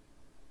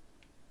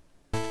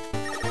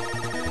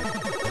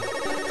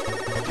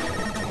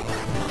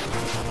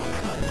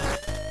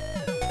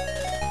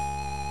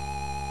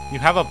 You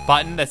have a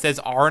button that says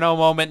Arno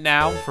moment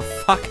now? For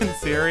fucking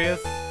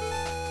serious?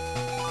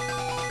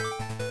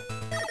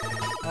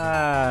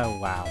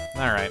 Wow.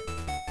 Alright.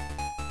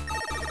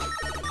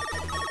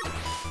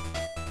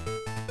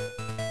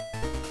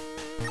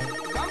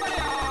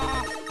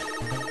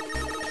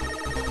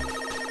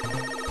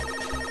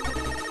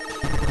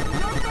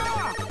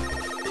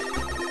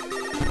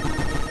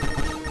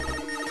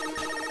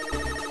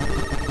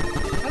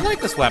 I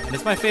like this weapon.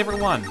 It's my favorite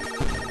one.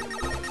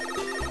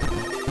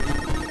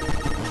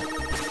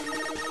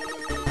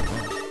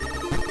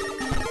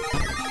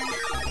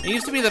 It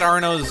used to be that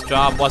Arno's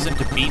job wasn't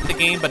to beat the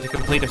game, but to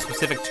complete a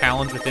specific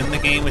challenge within the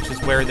game, which is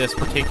where this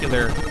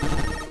particular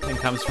thing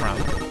comes from.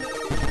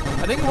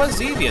 I think it was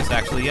Xevious,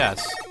 actually,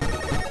 yes.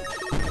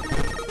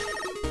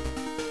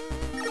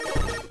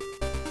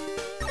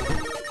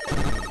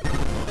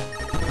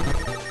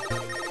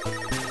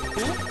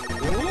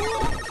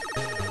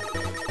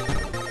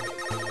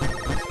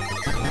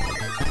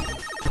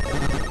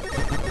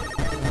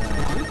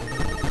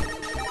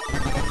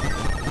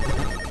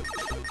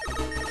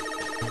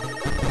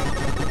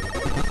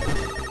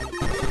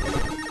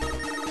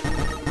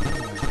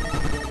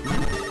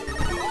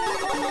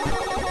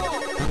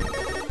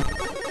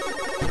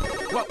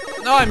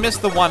 No, I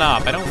missed the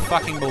one-up. I don't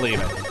fucking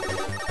believe it.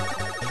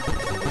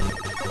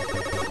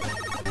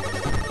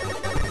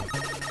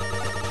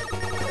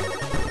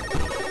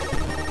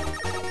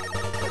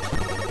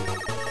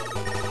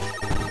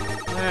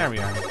 There we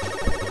are.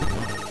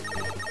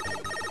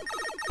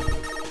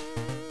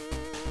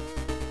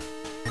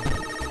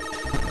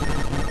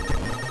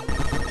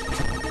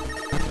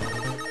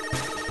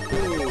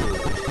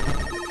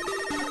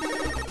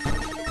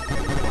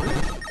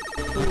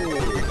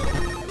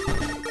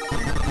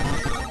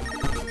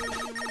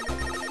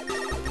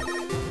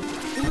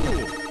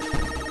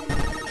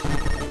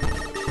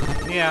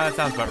 Yeah, that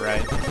sounds about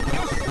right.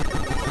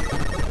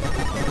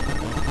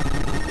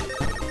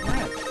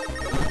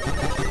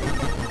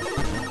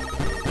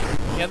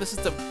 Yeah, this is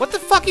the... What the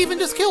fuck even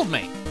just killed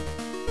me?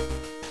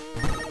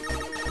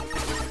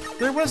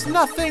 There was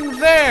nothing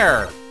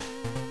there!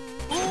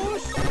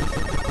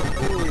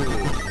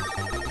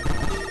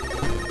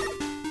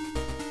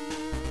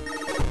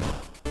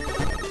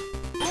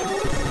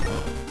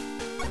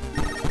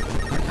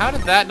 How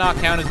did that not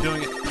count as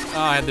doing it? Oh,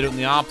 I had to do it in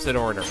the opposite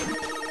order.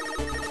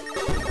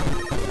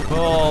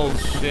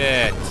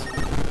 Bullshit.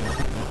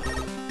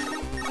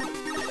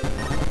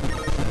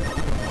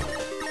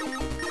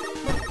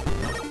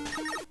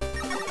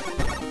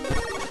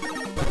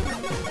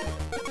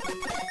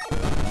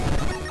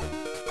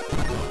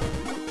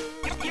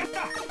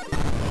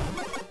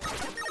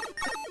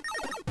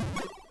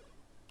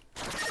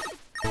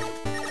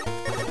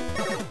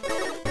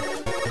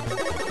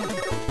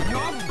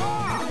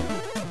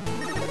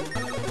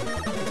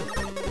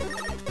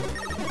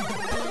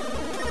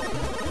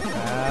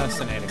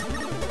 Fascinating.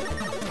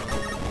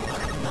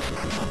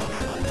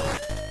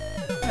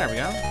 There we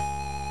go.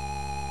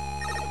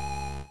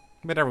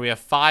 Whatever, we have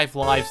 5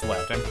 lives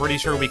left. I'm pretty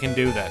sure we can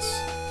do this.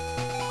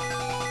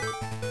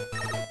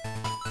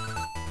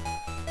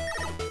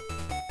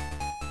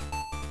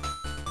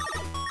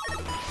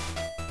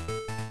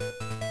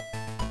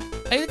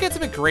 I think it's a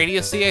bit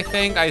Gradius-y, I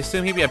think. I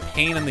assume he'd be a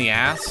pain in the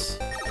ass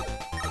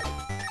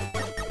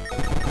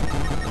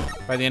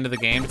by the end of the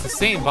game. It's the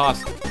same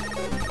boss.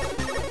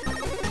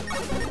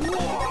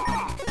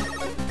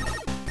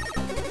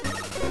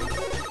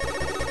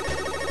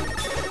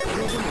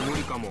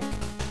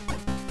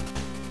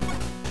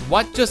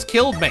 What just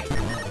killed me?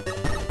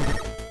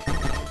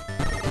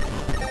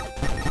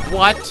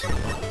 What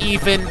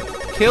even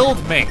killed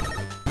me?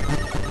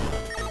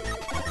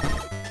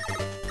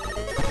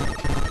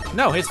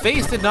 No, his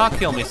face did not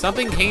kill me.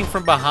 Something came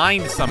from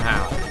behind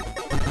somehow.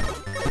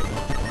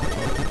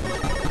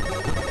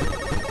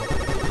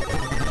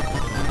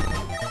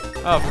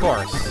 Of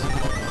course.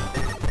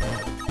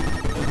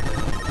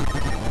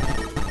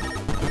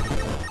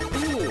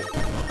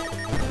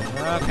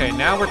 Okay,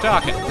 now we're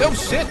talking. Oh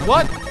shit,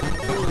 what?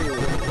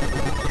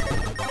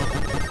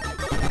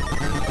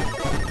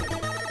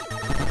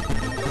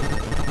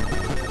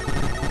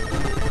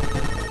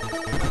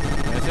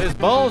 This is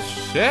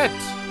bullshit.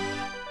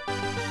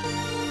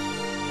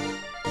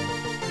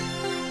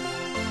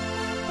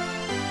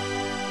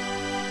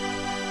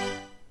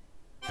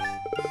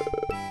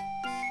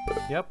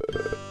 Yep.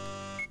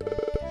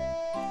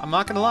 I'm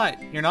not gonna lie,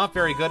 you're not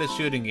very good at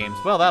shooting games.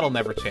 Well, that'll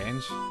never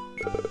change.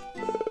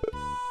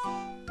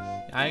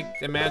 I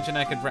imagine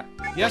I could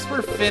yes,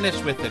 we're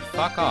finished with it.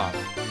 Fuck off.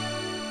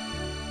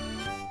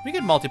 We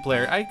could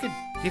multiplayer.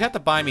 You'd have to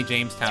buy me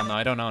Jamestown, though.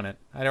 I don't own it.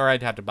 Or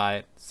I'd have to buy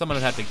it. Someone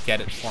would have to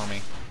get it for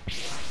me.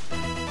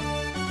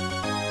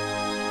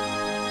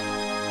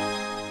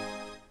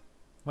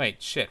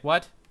 Wait, shit,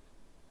 what?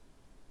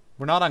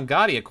 We're not on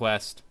Gadia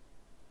Quest.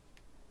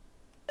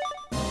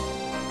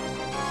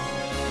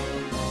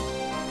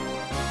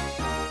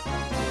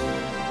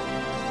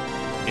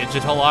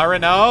 Digital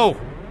RNO!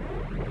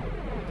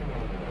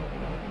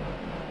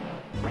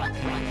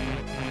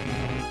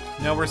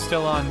 No, we're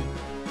still on...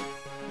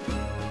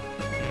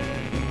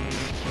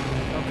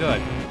 Oh,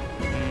 good.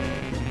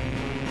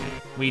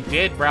 We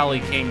did Rally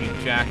King, you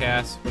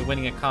jackass. We're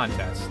winning a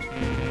contest.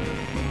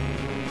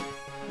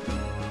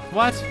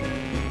 What?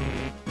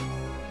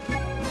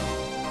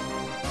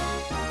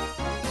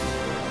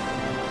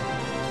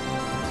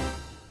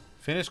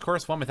 Finish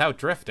course 1 without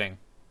drifting.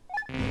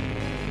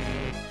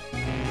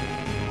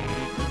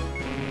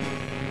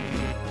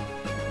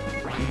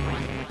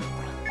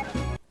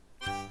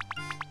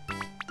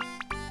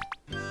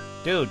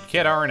 Dude,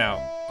 Kid Arno,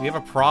 we have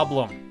a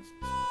problem.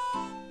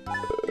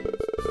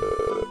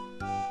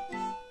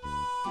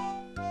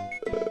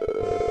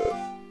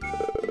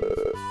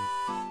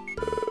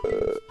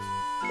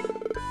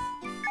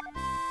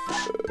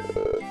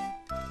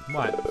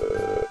 What?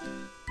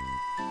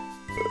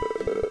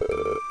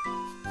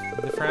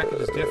 The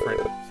frackage is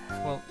different.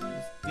 Well,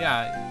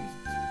 yeah.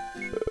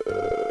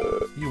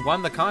 You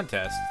won the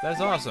contest. That's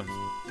awesome.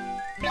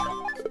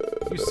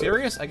 You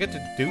serious? I get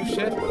to do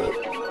shit?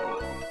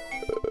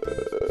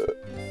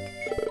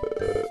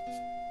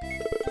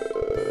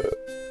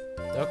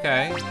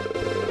 Okay.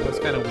 That's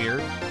kind of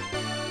weird.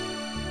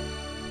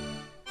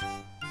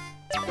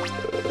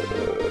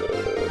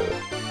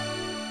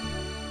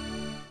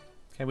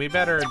 Okay, we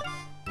better...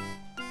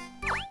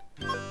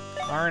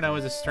 Arno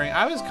is a string.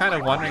 I was kind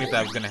of wondering if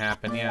that was going to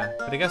happen, yeah.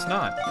 But I guess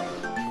not.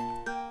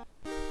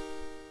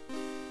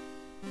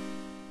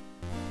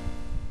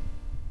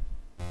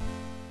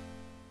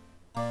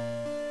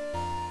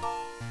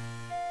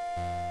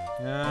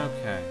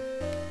 Okay.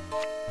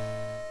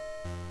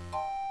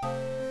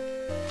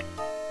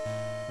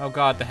 Oh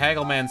god, the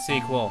Haggleman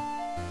sequel.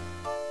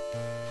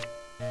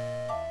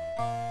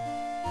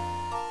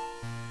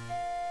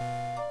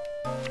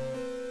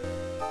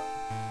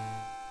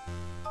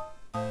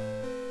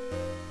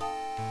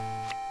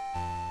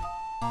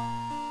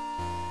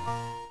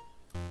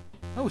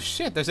 Oh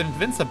shit, there's an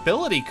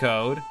invincibility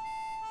code.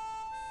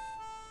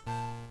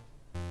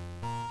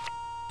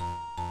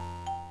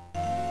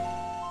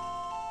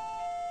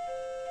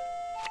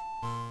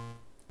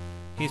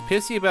 He's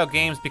pissy about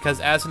games because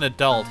as an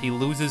adult, he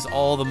loses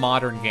all the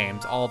modern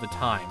games all the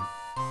time.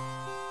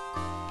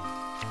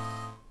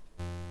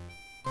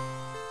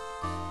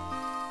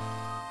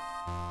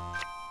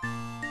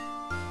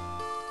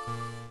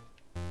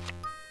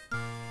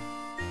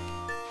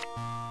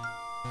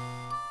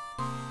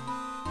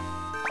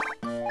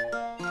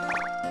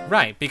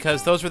 Right,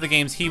 because those were the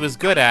games he was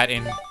good at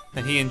and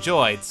that he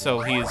enjoyed,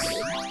 so he's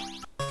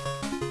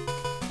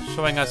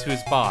showing us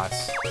who's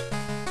boss.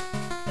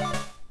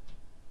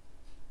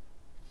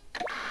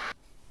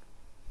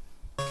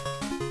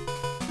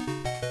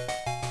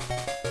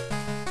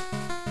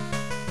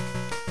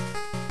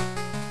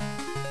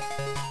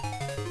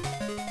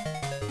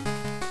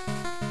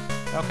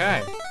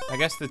 Okay, I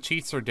guess the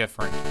cheats are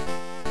different.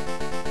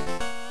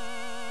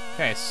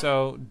 Okay,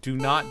 so do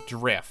not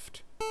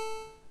drift.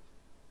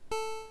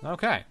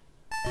 Okay.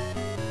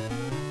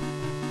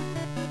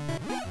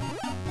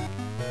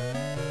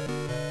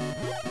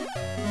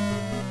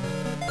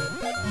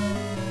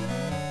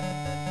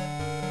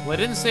 Well, it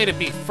didn't say to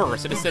be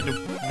first, it just said to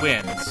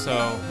win,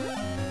 so...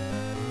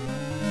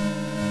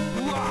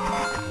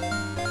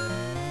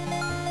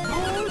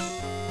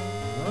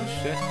 Oh,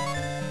 shit.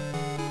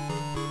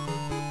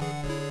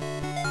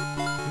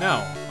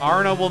 No.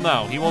 Arno will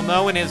know. He will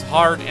know in his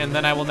heart, and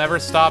then I will never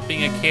stop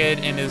being a kid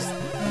in his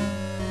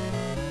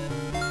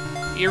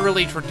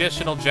eerily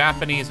traditional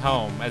Japanese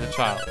home as a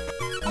child.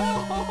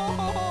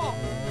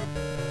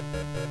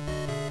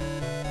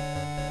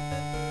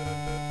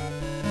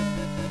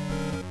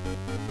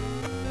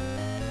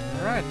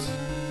 Alright.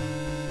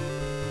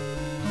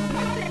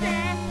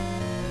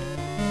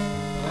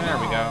 There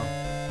we go.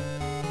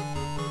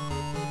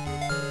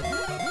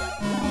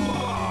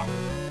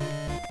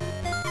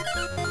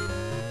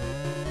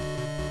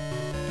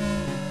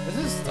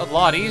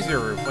 lot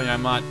easier when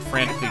I'm not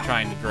frantically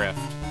trying to drift.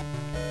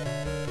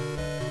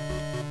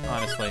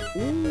 Honestly.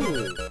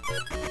 Ooh.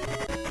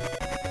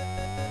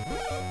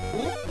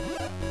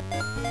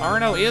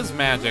 Arno is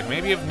magic.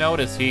 Maybe you've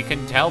noticed he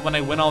can tell when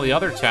I win all the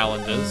other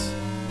challenges.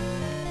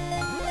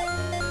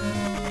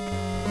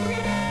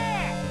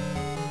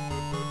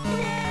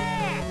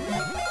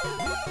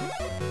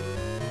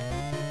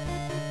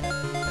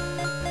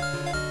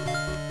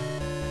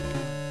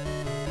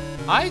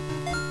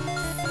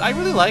 I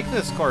really like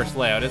this course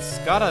layout. It's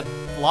got a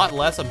lot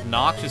less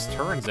obnoxious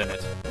turns in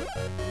it.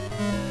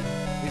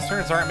 These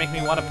turns aren't making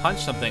me want to punch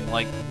something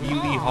like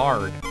really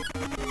hard.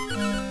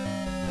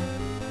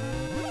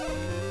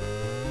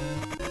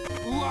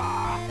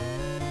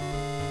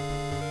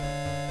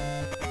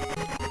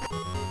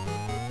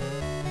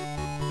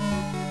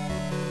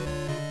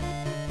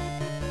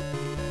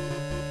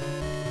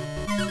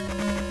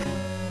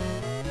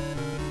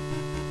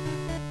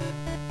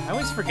 I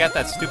always forget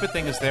that stupid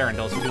thing is there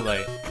until it's too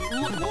late.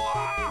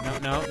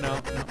 No.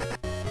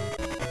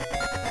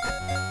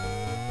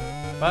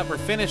 But we're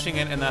finishing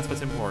it, and that's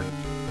what's important.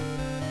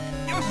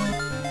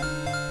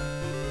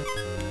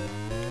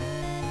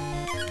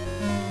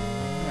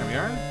 There we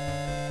are.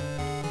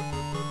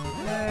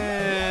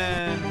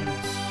 And...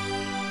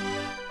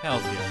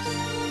 hells yes.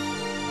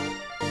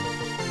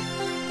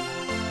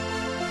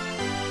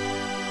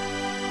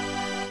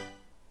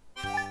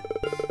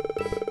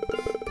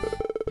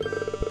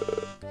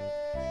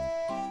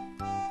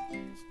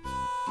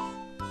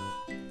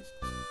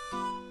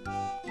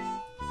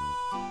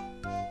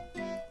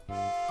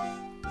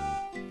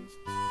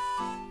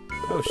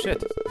 Oh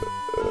shit.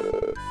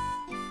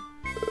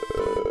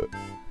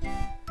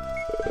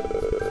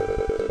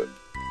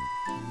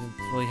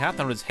 Well, you have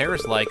to know what his hair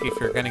is like if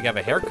you're gonna have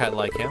a haircut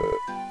like him.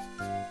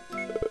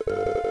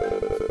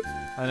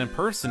 An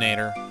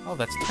impersonator? Oh,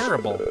 that's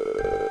terrible.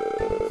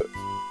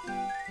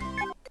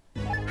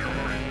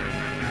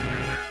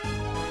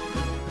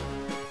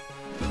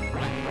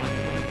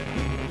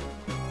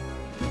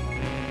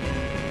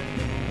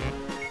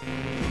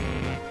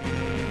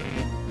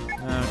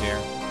 Oh dear.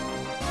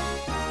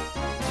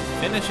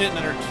 Finish it in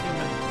under 2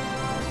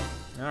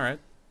 minutes. Alright.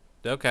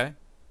 Okay.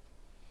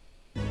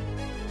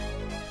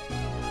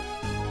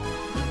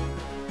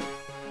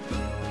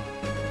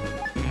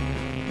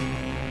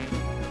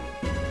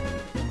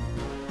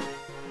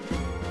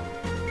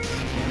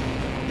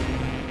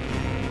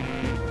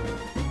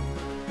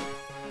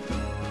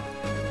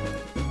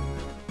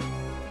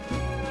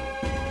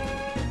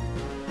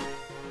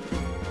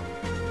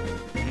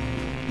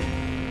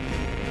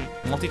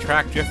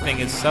 Multi-track drifting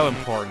is so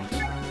important.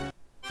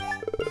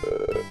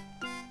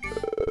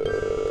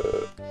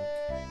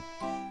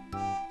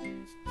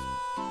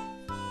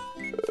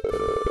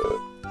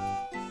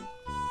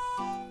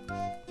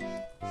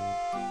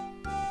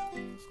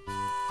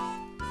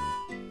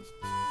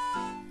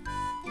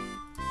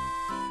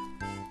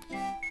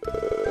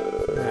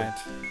 Alright.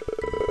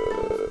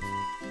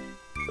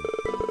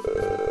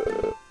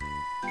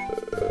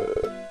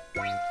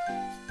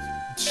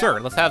 Sure,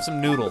 let's have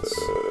some noodles.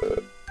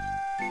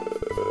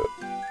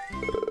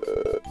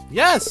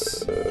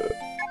 Yes!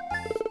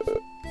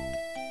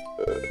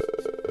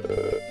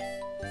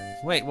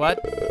 Wait, what?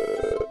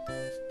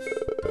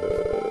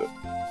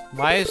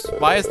 Why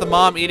is the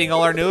mom eating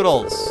all our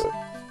noodles?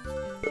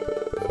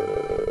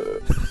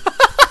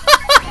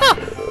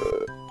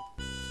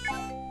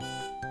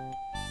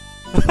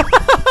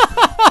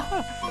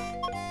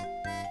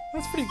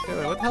 That's pretty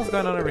good. What the hell's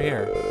going on over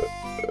here?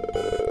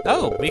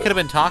 Oh, we could have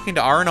been talking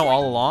to Arno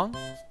all along?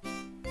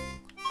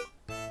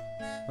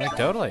 Like,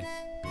 totally.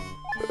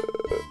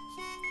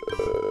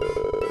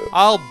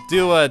 I'll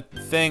do a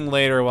thing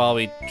later while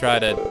we try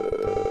to...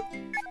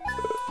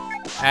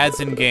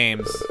 Ads in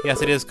games.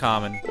 Yes, it is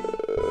common.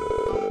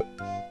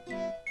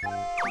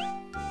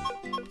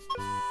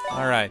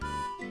 Alright.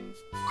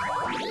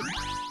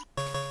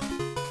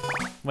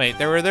 Wait,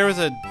 there was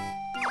a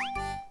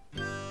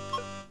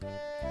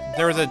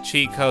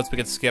cheat code so we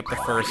could skip the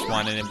first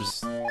one and it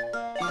was...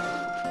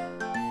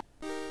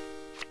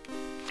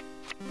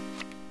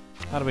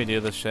 How do we do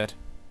this shit?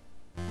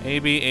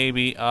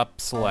 A, up,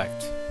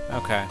 select.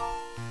 Okay.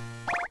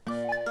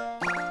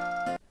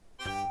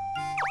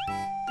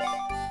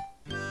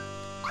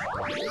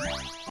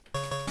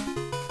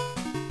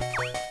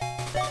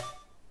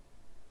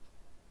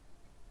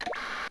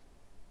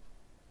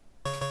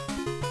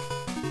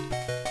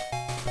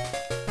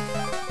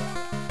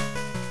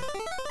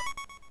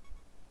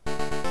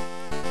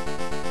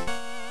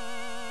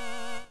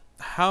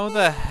 How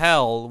the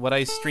hell would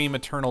I stream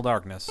Eternal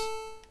Darkness?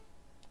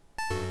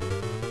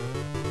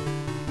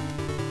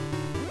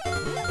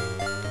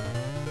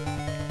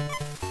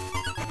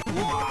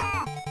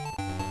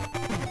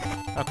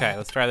 Okay,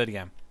 let's try that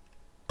again.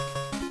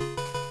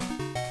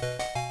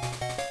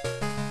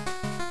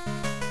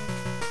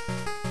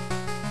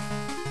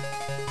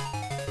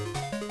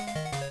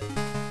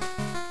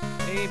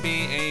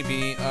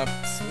 A, up,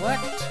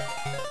 select.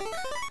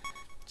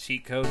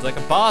 Cheat codes like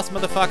a boss,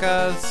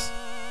 motherfuckers.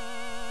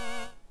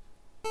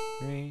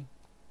 3.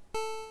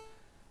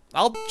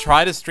 I'll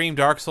try to stream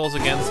Dark Souls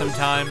again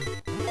sometime.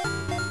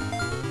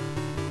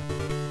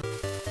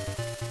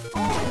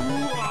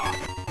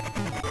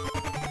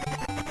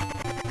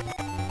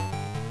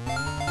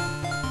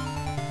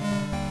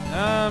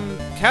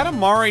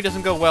 Katamari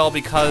doesn't go well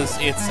because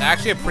it's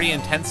actually a pretty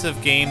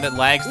intensive game that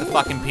lags the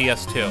fucking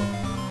PS2.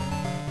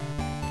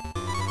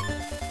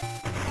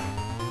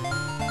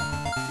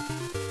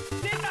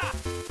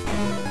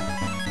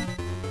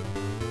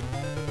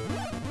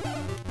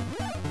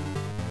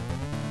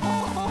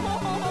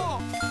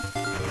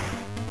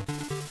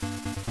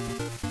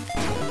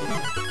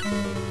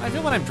 I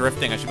feel when I'm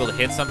drifting, I should be able to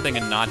hit something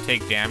and not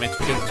take damage,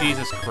 because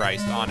Jesus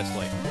Christ,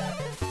 honestly.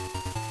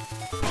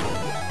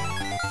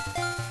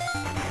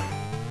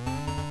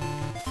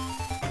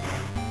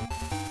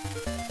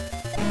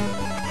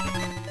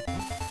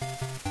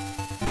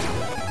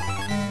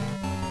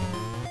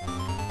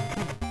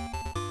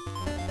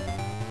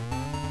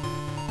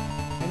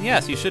 And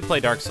yes, you should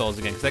play Dark Souls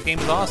again, because that game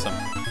is awesome.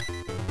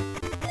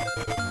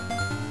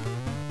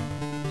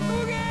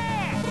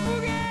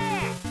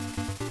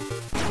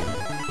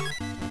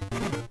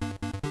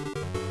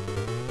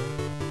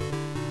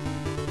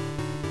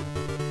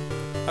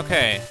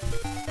 Okay.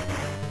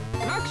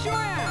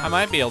 I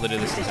might be able to do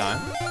this in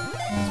time.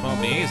 This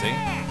won't be easy.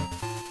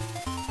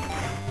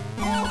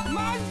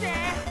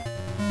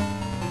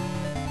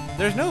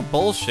 There's no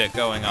bullshit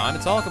going on.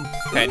 It's all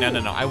okay,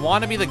 no. I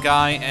want to be the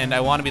guy and I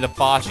want to be the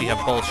boss. You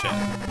have bullshit.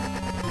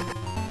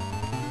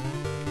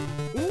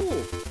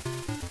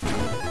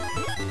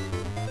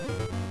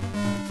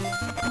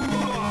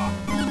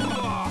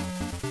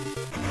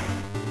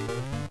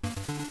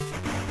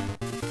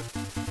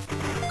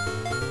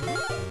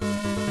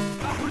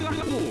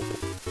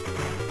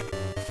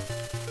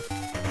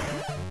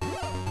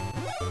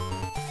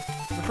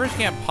 I first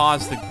can't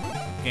pause the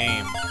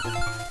game.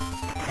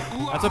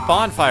 That's what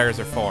bonfires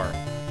are for.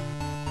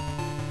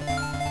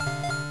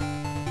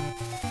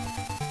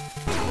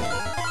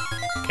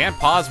 Can't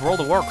pause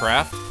World of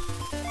Warcraft.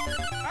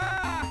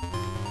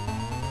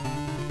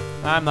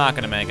 I'm not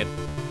gonna make it.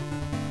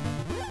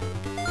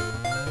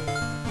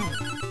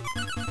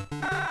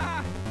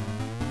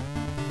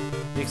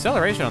 The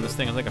acceleration on this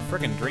thing is like a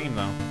freaking dream,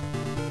 though.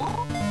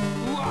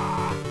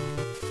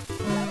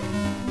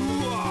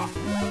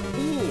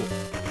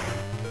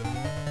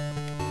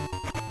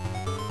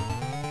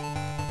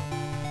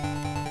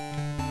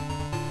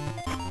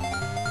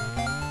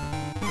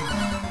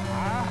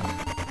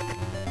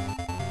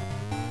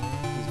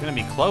 It's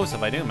gonna be close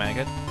if I do make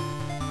it.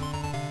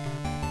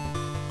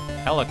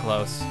 Hella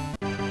close.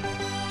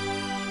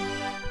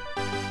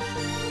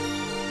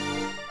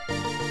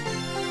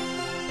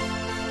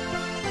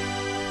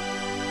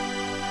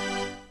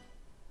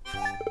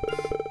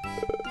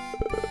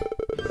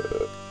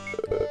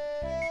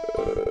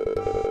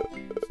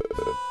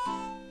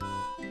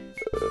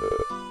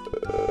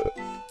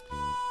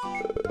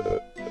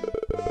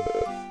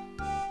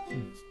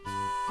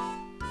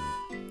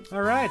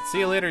 Alright, see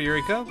you later,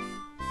 Yuriko.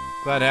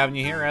 Glad having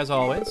you here, as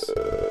always.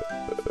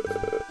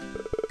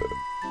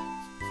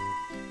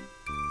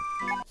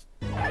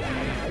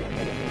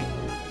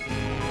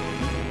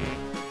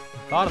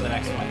 Thought of the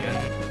next one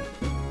yet.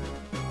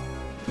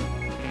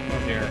 Oh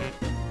dear.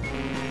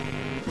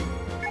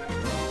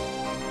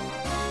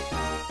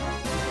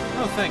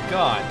 Oh, thank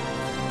God.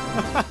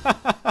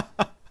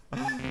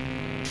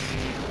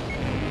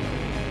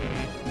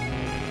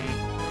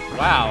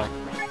 Wow.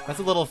 That's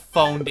a little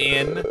phoned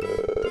in.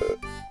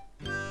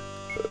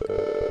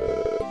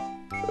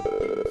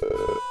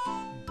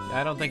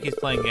 I don't think he's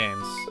playing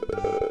games.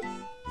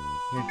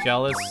 You're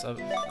jealous of...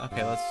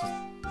 Okay, let's just...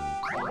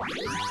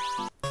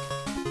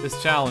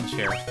 This challenge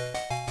here.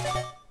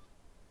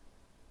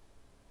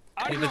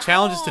 The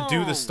challenge is to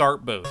do the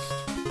start boost.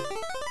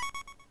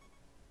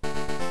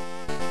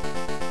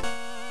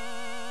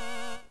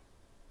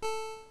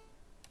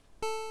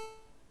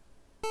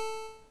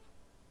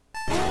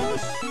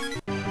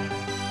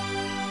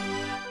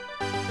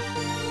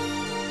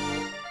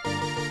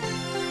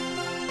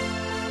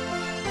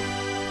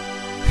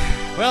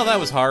 Well, that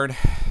was hard.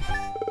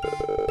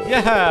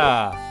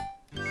 Yeah!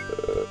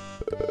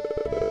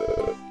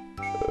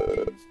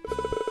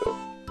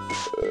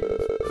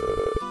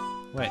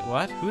 Wait,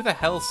 what? Who the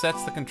hell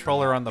sets the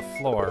controller on the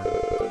floor?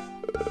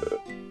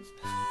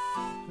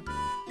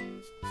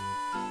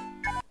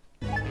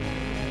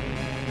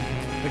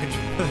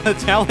 The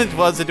challenge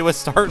was to do a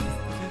start...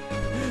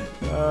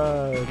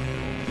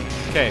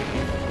 okay.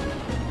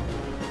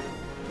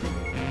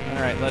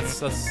 Alright, let's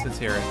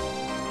hear it.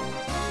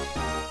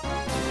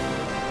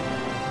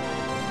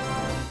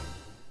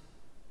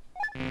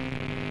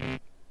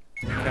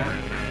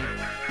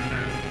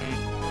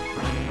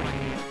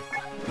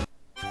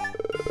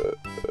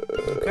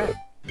 Okay.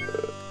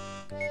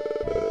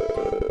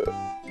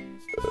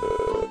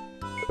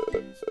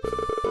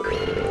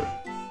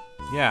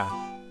 Yeah.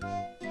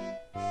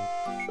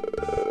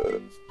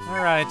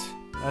 Alright.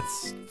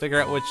 Let's figure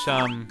out which,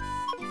 what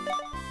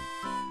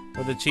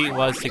the cheat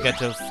was to get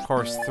to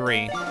course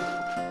 3.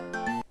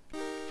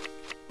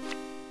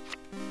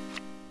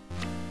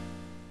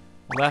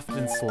 Left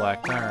and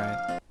select,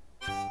 alright.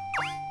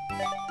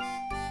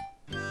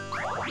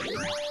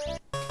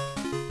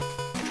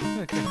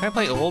 Can I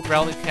play old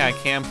Rally King? I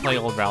can play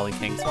old Rally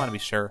King, just want to be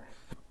sure.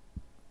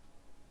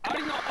 I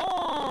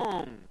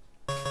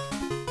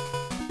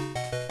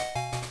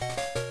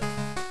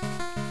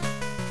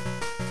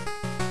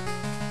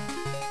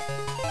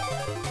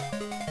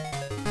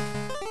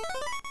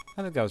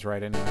think I was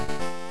right anyway.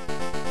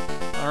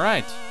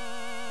 Alright.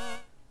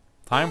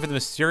 Time for the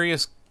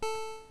mysterious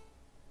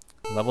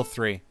level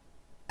 3.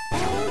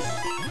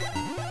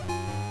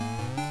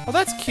 Oh,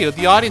 that's cute.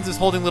 The audience is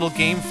holding little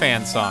game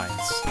fan signs.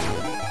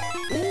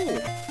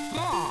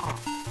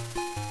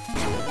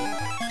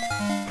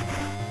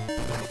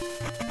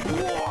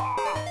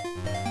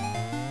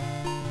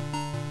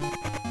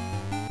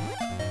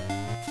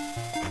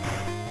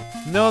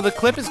 No, the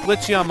clip is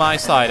glitchy on my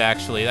side,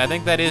 actually. I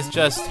think that is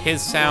just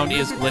his sound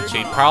is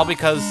glitchy. Probably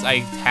because I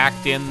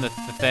hacked in the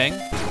thing.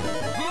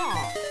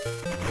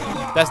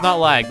 That's not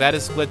lag. That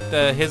is split.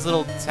 His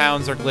little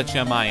sounds are glitchy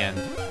on my end.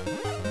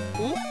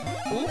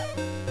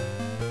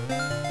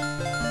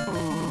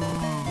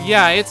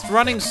 Yeah, it's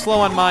running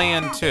slow on my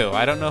end, too.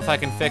 I don't know if I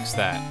can fix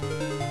that.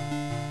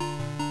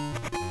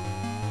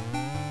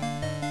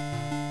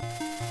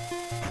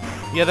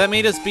 Yeah, that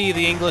may just be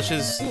the English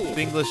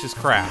is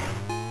crap.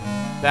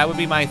 That would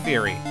be my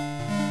theory.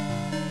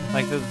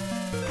 Like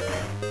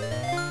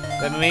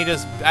that may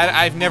just.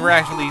 I've never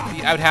actually.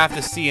 I would have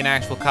to see an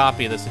actual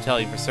copy of this to tell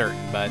you for certain,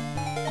 but.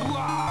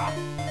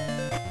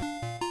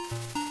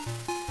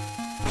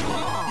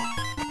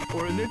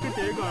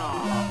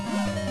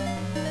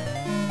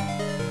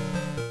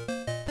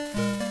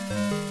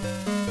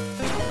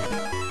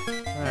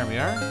 There we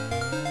are.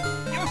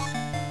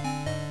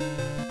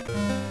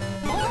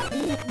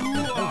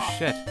 Oh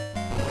shit.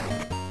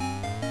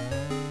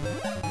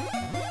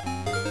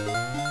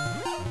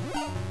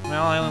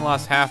 Well, I only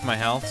lost half my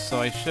health, so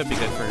I should be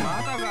good for... Oh,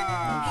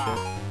 shit.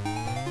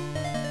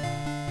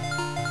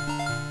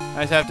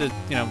 I just have to,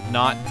 you know,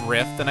 not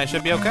drift, and I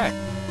should be okay.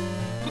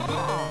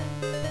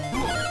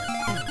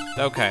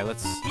 Okay,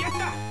 let's...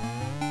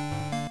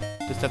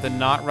 Just have to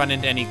not run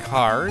into any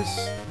cars.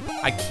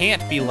 I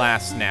can't be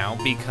last now,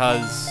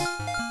 because...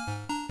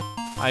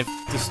 I've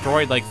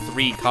destroyed, like,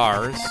 3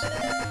 cars.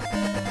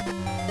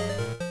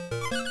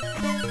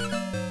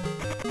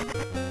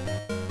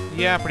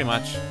 Yeah, pretty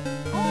much.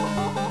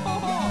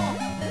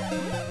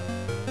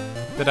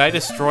 Did I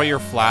destroy your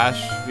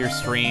flash, your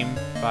stream,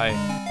 by...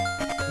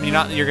 I mean,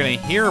 not that you're gonna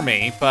hear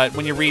me, but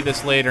when you read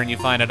this later and you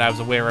find out I was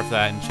aware of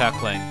that and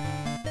chuckling,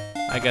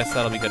 I guess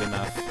that'll be good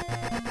enough.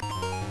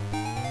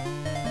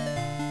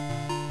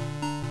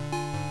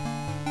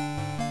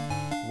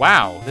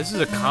 Wow, this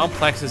is a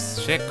complex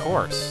as shit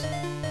course.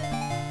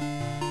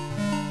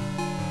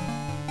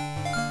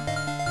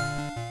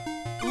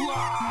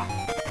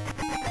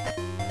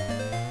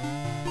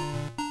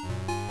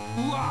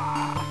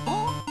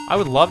 I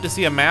would love to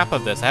see a map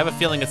of this. I have a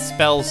feeling it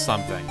spells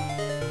something.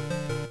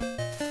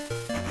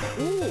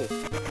 Ooh.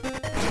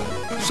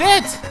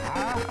 Shit!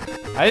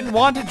 I didn't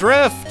want to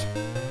drift!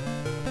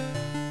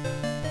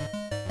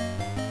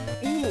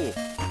 Ooh.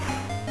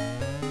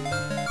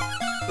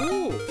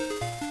 Ooh.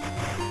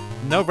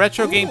 No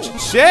retro game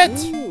shit!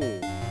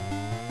 Ooh.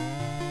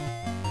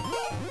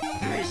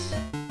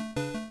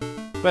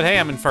 But hey,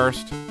 I'm in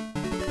first.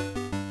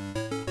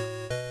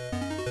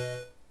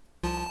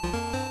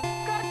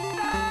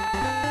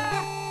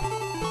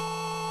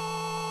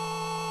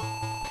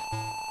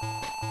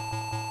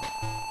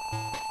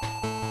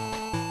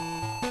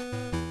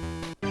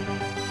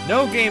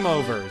 No game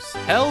overs.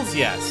 Hells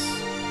yes.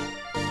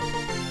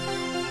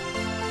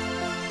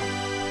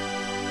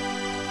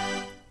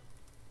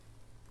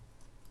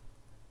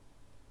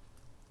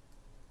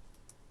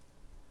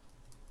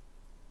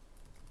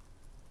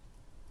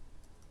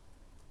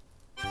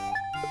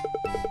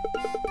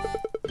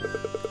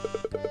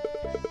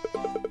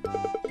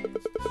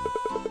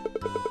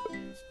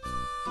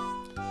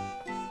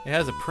 It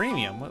has a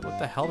premium. What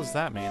the hell does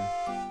that mean?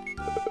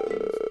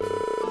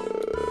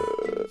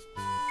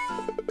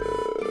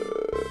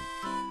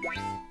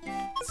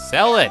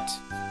 Sell it!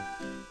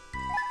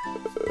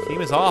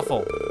 Game is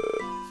awful.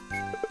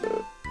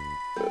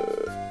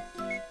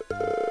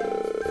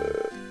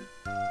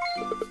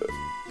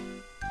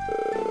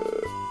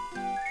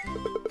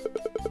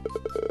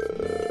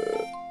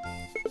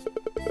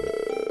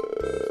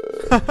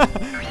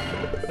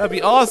 That'd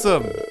be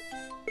awesome!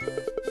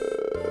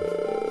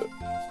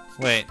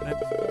 Wait.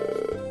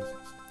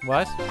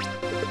 What?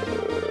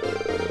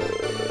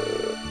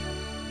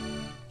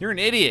 You're an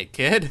idiot,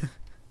 kid.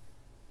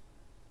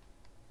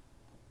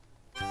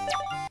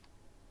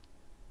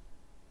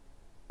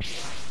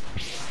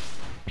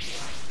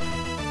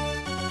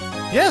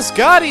 Yes,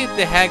 Gotti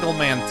the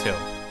Haggleman too.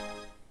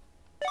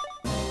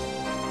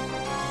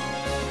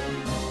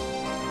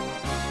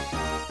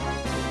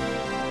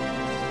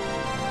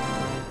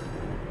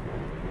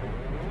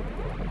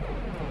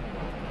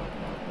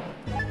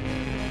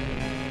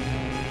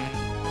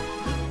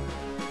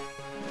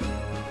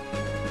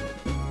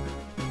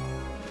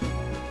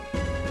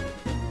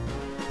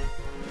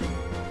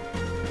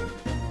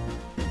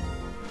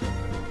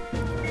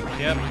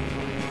 Yep.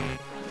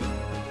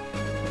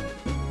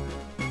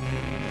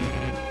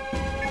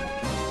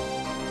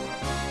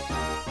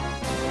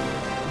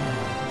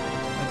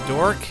 A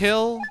door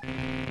kill?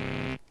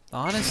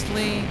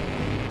 Honestly?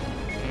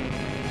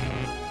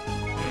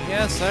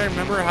 Yes, I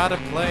remember how to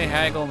play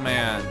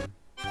Haggleman.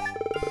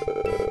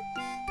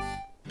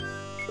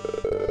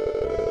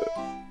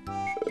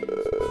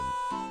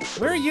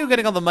 Where are you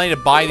getting all the money to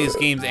buy these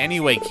games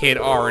anyway, Kid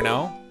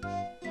Arno?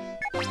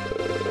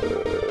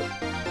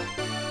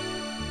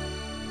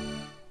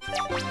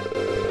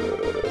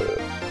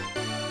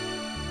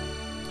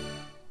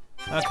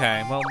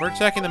 Okay, well, we're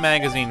checking the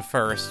magazine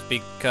first,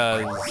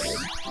 because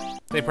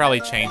they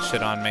probably changed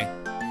shit on me.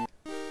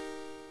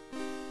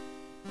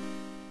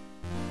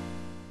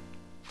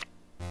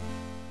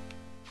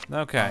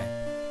 Okay.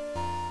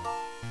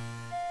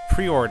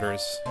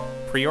 Pre-orders.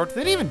 Pre-order?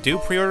 They didn't even do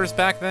pre-orders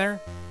back there?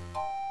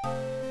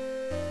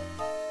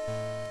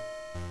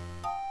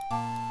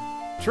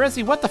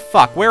 Terezi, what the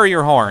fuck? Where are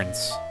your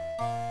horns?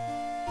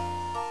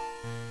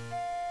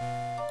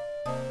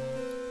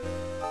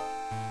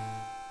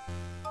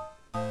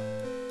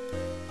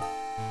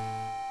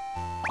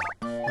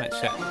 Wait,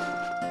 shit.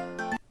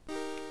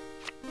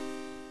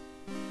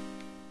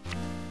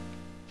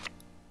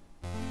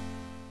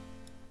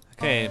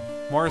 Okay,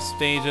 more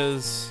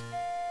stages.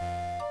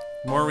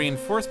 More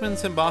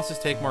reinforcements and bosses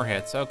take more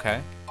hits.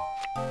 Okay.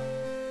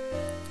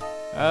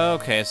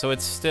 Okay, so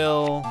it's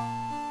still...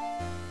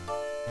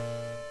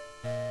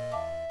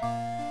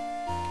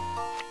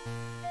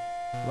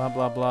 Blah,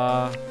 blah,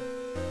 blah.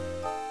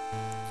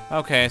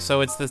 Okay,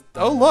 so it's the...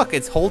 Oh, look!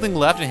 It's holding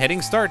left and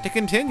hitting start to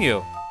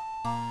continue.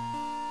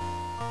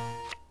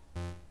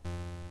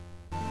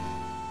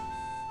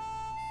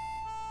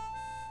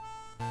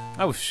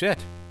 Oh, shit.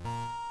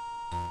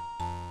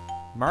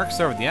 Marks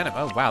over the enemy.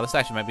 Oh, wow, this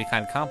actually might be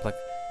kind of complex.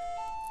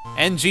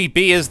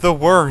 NGB is the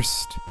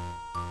worst.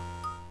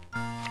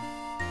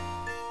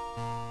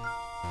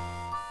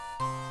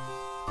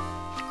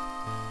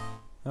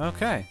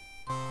 Okay.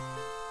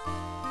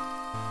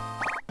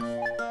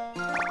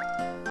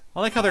 I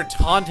like how they're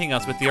taunting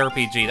us with the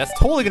RPG. That's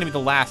totally gonna be the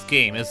last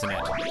game, isn't it?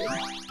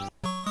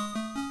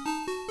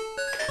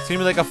 It's gonna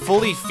be like a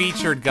fully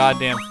featured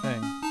goddamn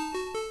thing.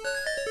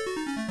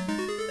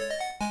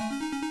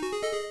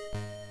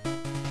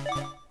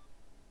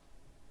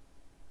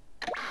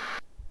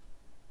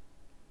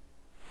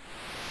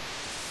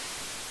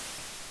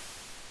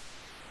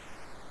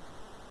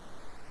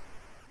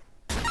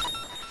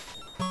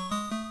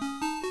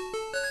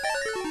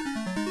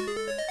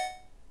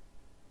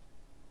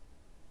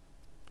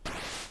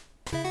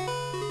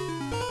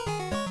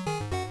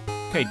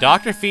 Okay,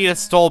 Dr. Fetus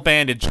stole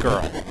Bandage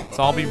Girl. That's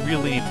all we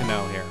really need to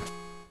know here.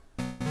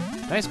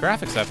 Nice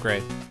graphics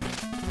upgrade.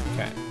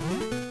 Okay.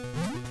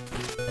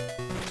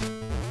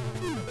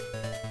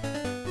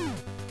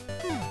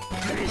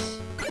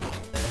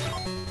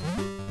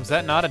 Was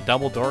that not a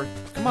double door?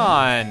 Come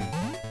on!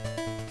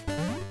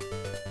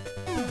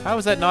 How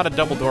is that not a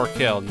double door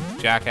kill, you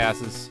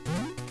jackasses?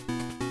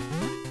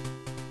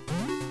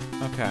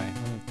 Okay,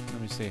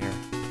 let me see here.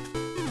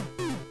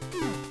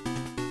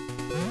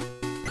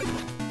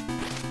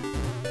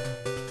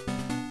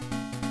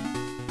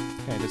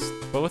 Just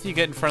both of you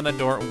get in front of the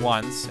door at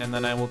once, and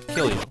then I will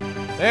kill you.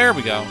 There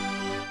we go.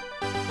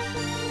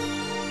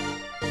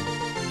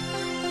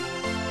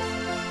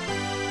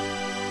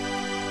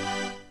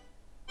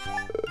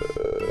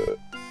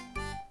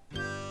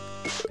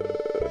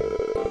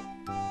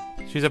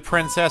 She's a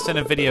princess in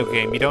a video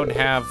game. You don't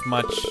have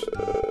much...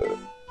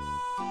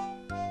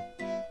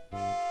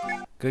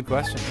 Good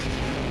question.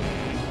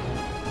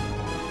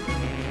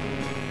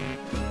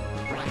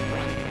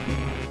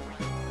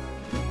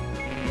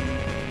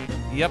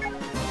 Yep.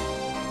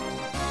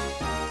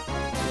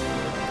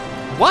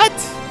 What?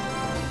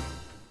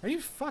 Are you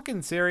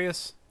fucking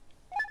serious?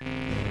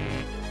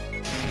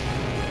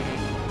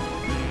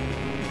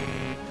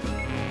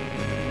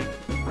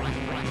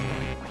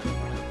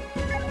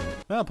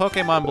 Well,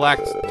 Pokemon Black,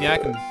 yeah, I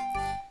can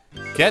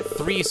get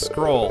 3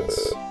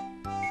 scrolls.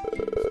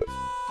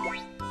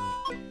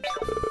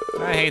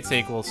 I hate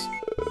sequels.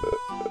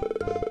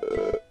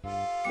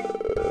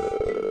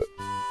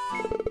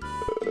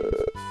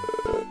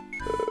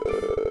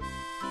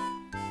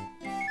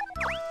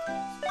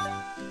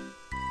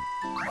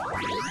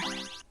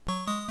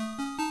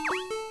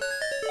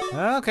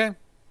 Okay,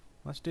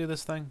 let's do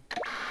this thing.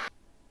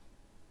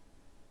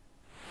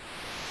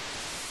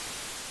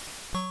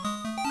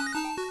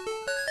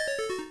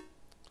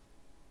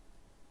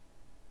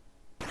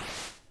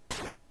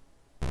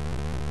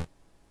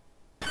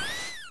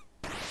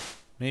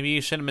 Maybe you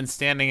shouldn't have been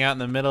standing out in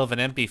the middle of an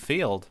empty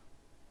field.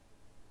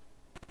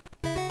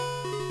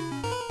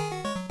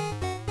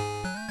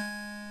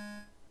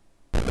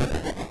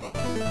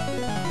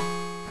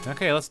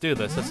 Okay, let's do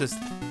this. Let's just...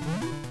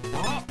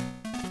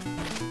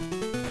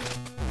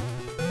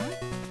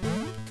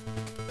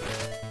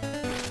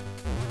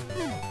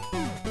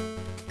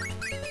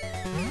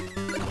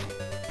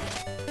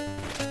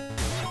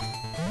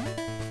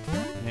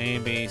 A,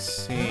 B,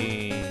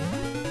 C.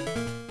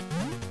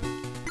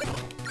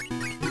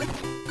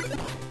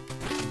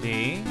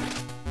 T.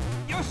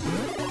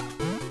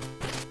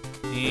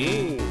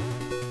 E.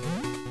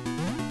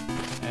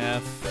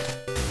 F.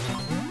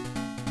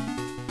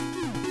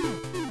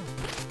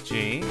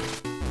 G.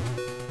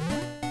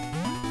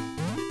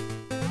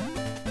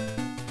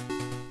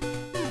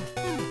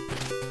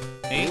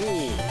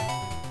 H.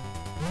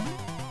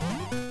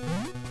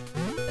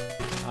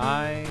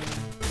 I.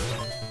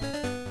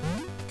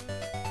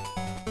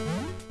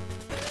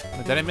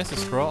 Did I miss a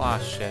scroll? Ah,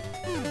 shit.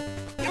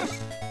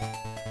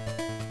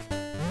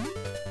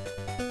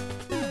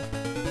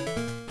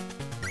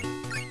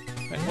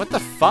 Wait, what the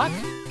fuck?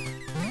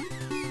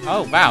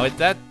 Oh, wow,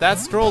 that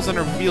scrolls in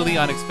a really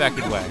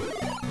unexpected way.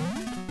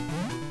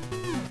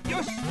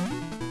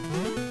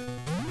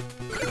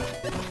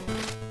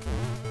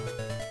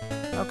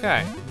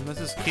 Okay, let's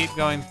just keep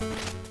going.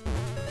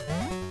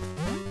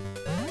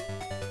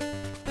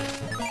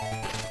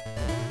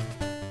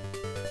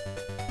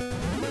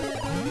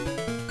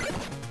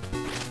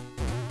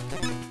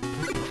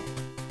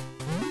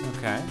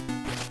 Okay.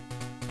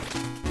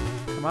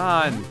 Come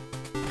on.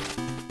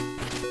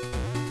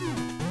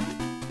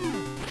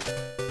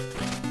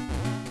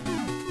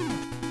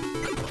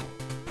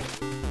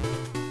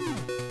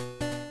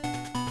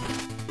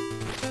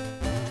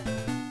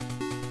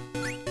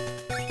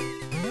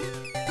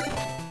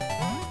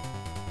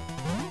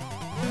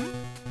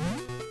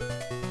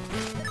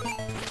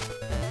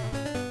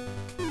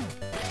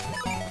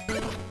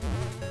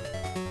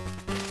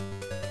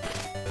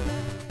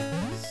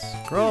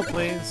 Scroll,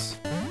 please.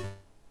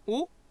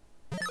 Ooh.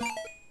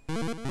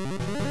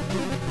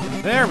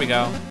 There we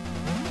go.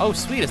 Oh,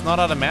 sweet, it's not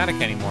automatic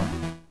anymore.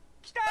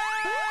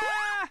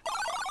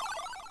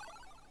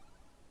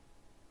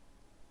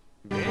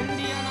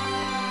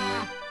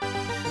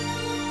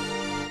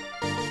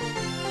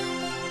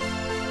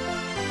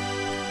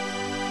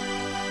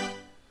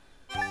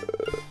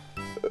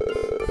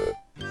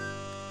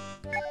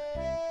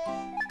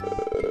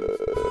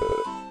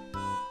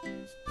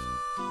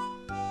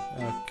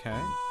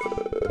 Okay.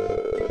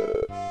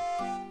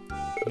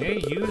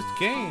 Yay, used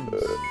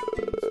games.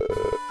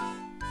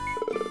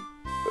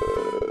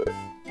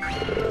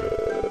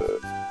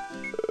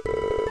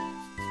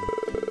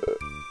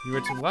 You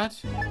were to what?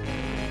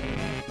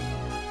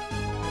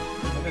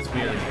 That is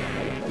weird.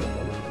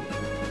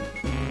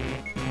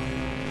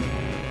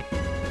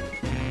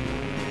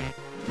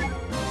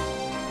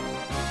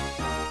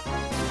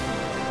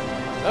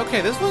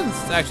 Okay, this one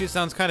actually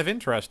sounds kind of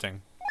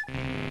interesting.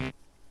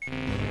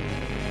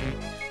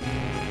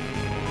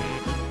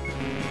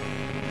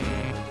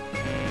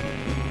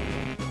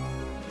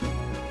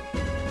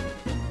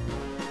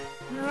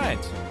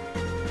 Alright.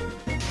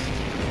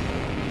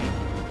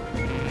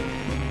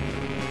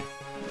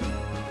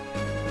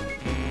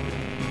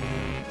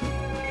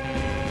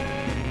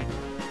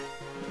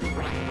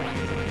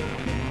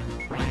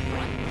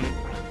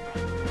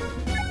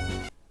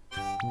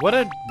 What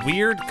a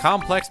weird,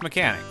 complex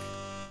mechanic.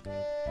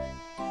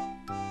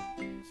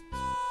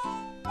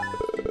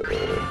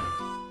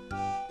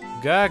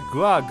 Ga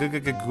gua ga ga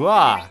ga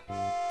gua.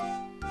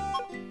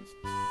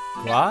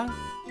 Gua?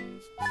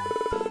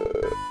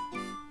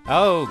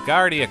 Oh,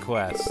 Guardia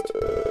Quest.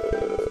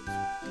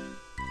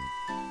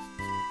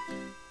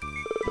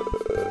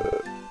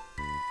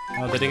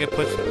 Oh, did it get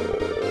pushed?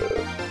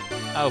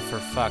 Oh, for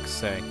fuck's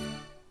sake.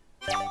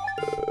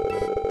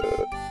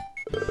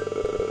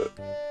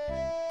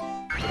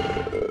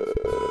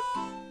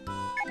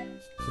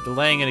 They're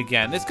delaying it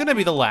again. It's gonna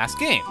be the last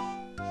game.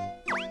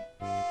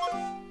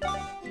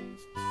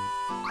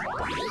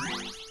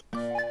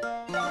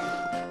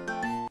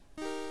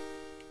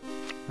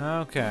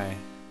 Okay.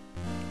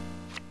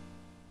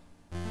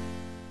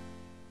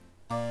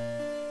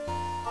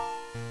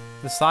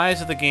 The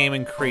size of the game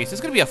increased.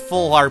 It's gonna be a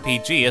full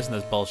RPG, isn't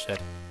this bullshit?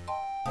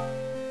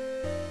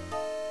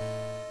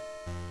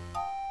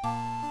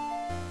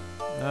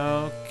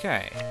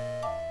 Okay.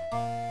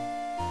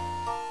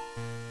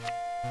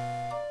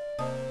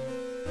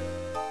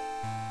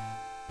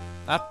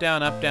 Up,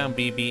 down,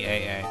 B, B,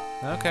 A, A.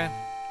 Okay.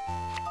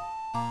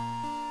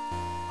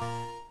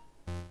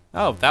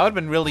 Oh, that would have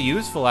been really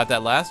useful at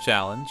that last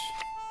challenge.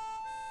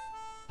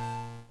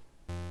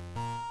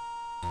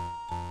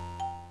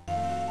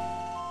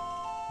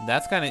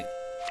 That's kind of...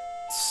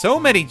 So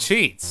many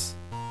cheats!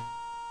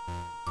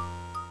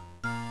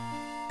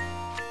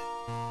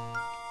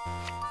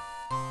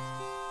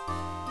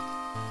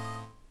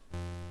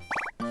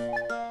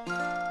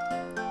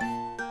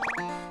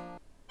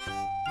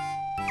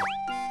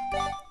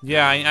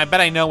 Yeah, I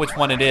bet I know which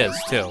one it is,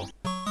 too.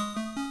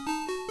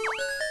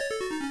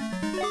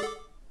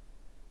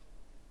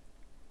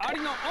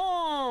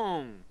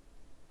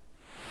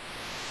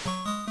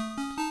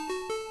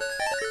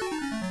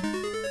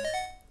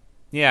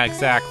 Yeah,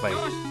 exactly. No,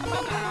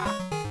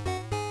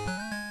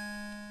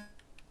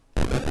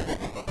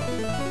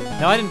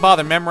 I didn't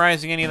bother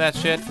memorizing any of that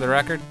shit, for the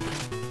record.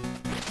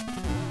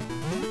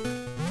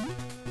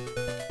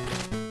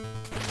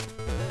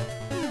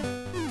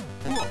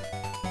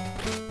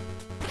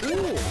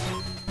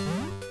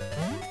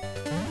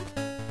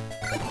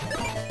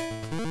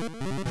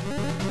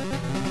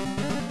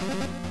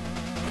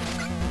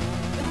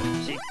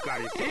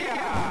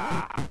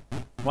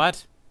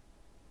 What?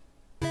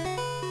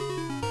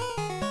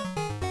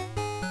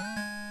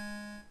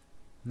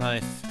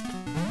 Nice.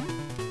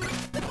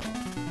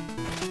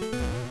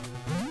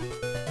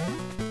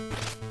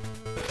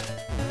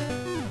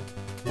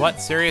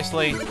 What?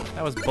 Seriously?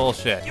 That was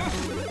bullshit.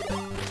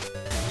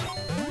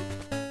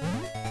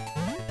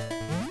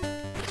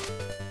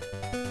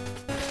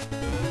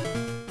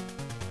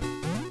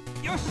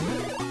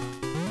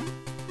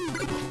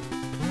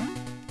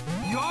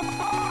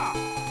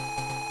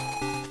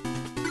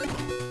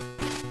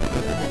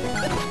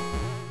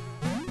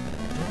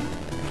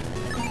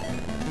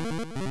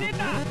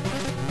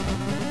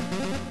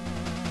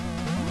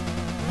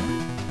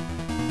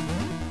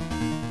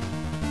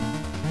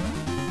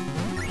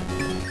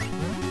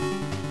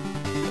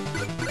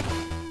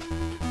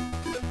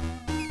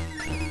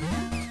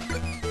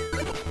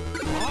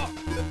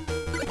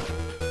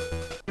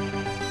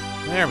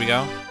 There we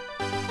go.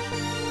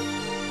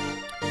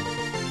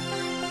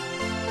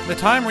 The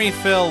time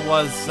refill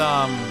was,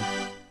 I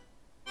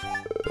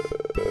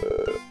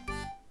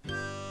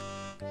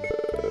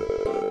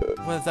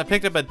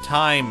picked up a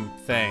time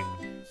thing.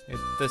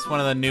 This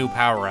one of the new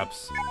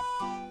power-ups.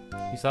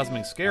 You saw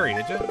something scary,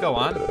 did you? Go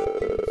on.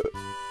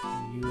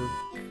 You were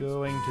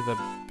going to the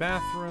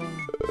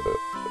bathroom,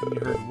 and you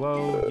heard,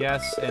 whoa,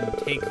 yes, and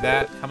take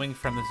that coming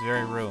from this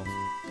very room.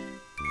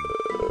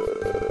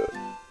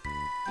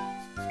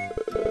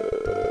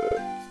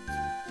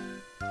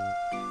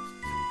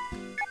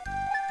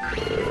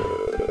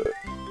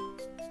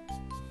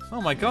 Oh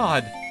my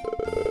god!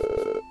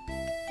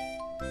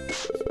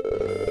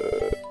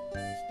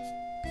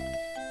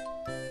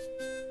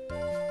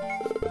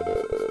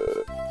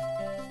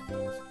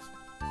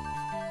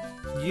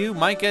 You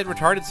might get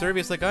retarded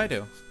service like I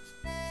do.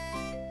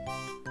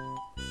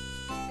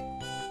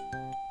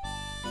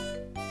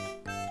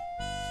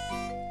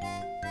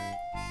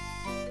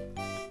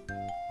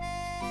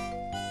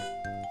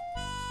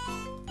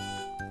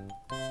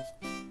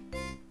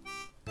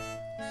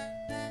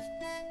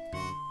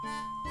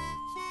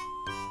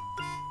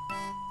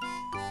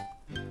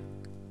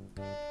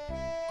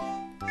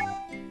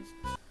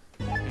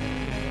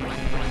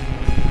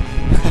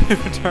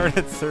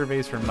 Retarded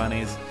surveys for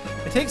monies.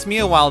 It takes me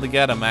a while to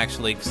get them,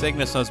 actually.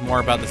 Cygnus knows more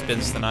about this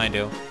business than I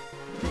do.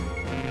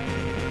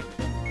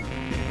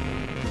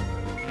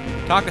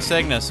 Talk to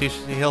Cygnus.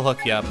 He'll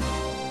hook you up.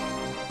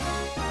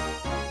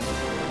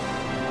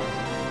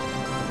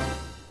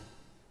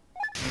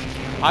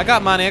 I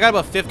got money. I got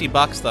about 50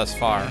 bucks thus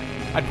far.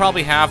 I'd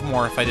probably have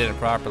more if I did it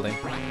properly.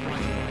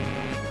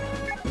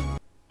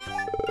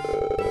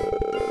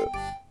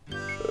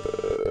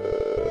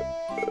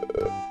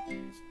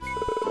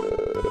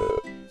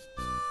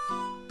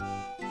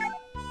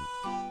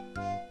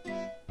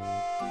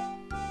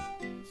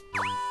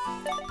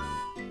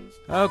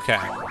 Okay,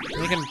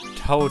 we can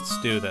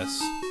totes do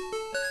this.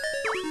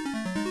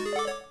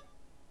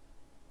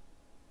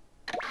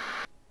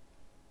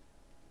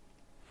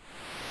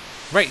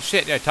 Right,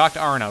 shit, yeah, talk to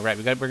Arno. Right,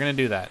 we're gonna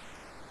do that.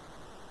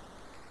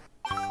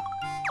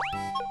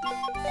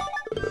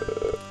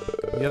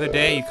 The other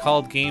day, you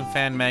called Game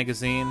Fan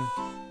Magazine.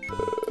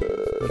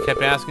 You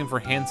kept asking for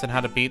hints on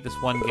how to beat this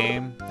one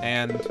game,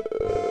 and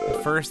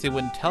at first they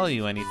wouldn't tell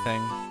you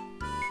anything.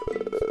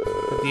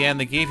 At the end,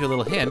 they gave you a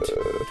little hint.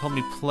 They told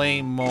me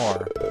play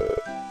more.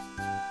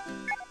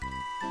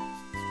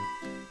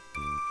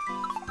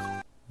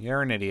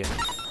 You're an idiot.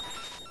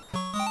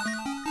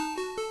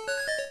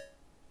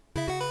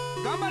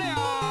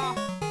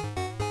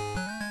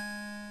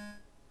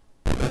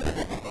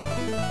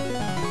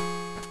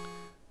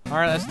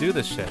 Alright, let's do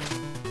this shit.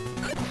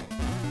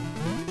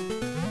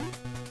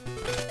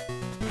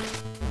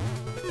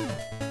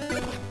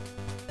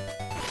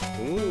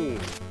 Ooh.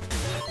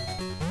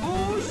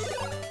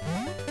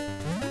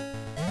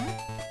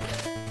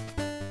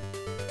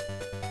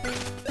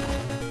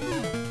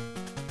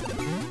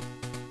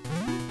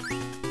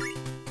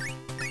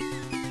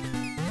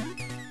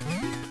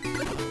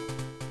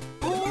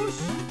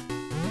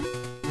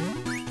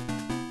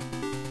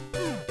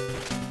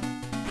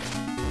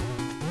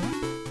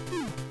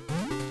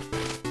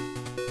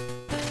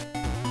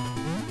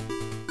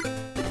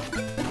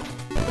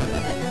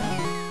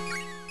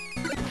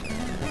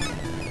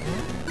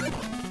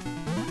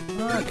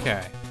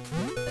 Okay.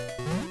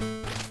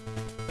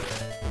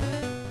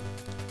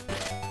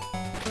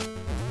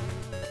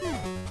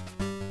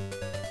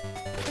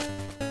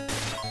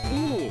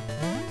 Ooh.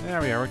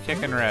 There we are. We're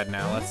kicking red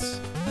now. Let's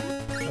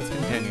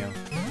continue.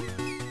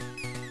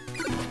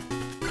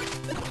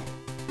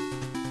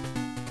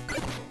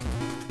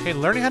 Okay,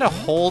 learning how to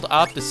hold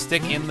up to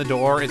stick in the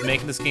door is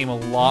making this game a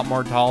lot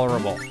more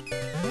tolerable.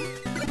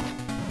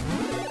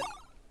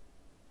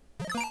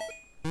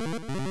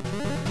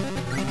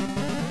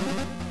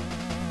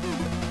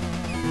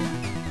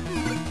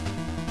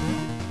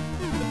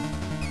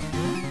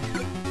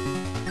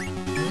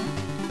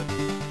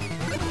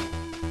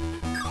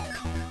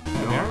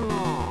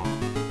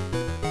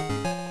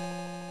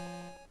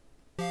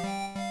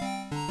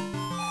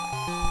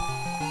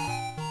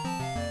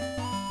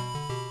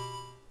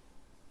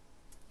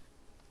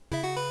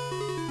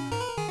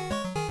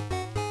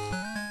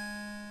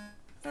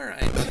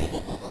 Alright.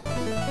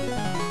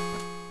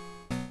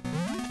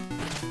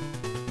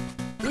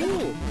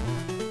 Ooh.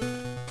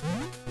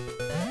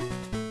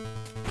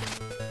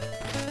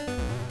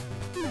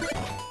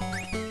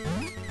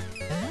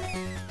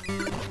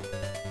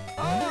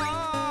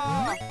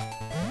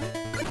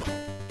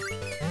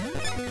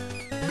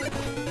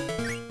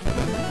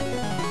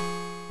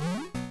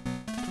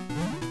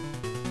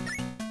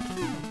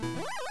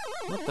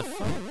 What the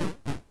fuck?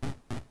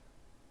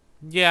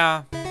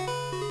 Yeah.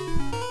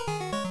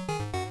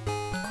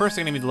 Of course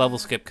they're gonna need the level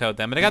skip code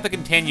then, but I got the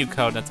continue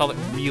code, that's all that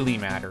really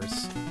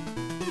matters.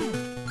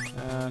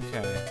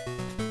 Okay.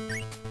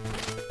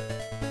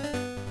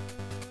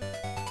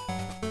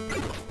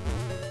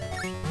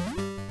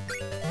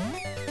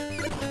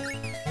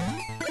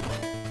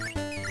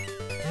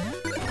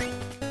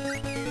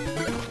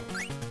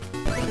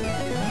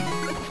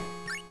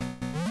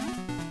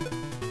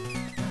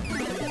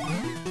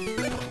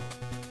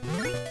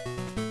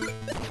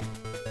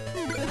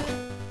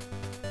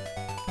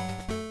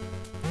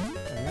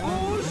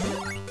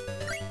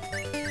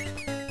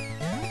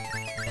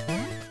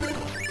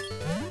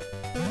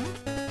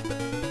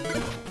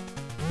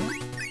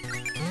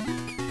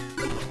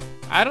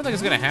 I don't think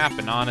it's gonna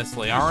happen,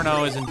 honestly.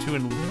 Arno is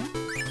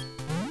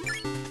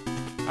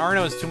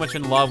too much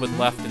in love with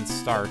left and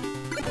start.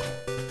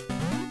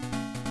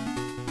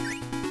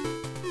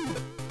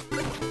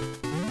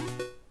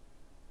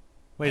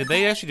 Wait, did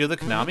they actually do the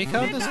Konami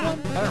code this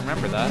one? I don't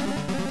remember that.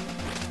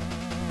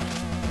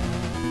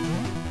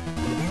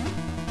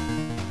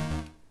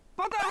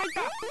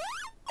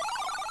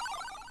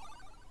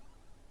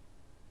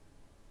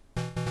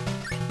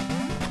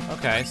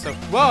 Okay, so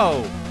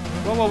whoa!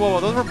 Whoa, whoa, whoa, whoa,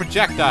 those were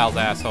projectiles,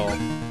 asshole.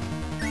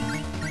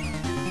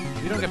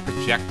 You don't get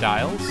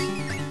projectiles.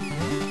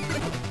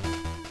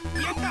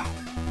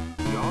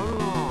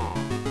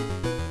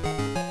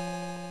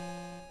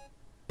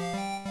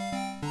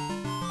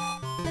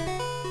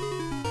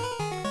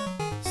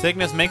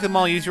 Cygnus, make them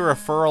all use your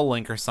referral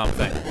link or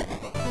something.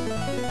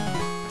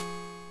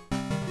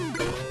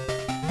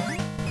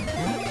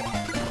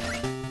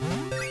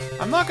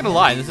 I'm not gonna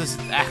lie, this is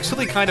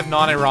actually kind of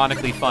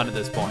non-ironically fun at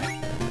this point.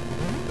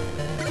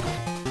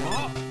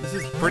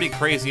 This is pretty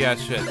crazy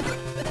ass shit.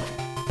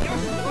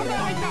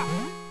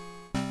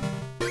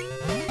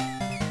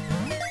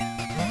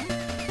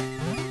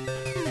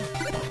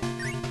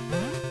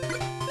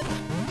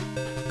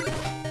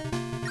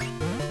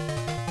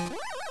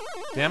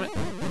 Damn it.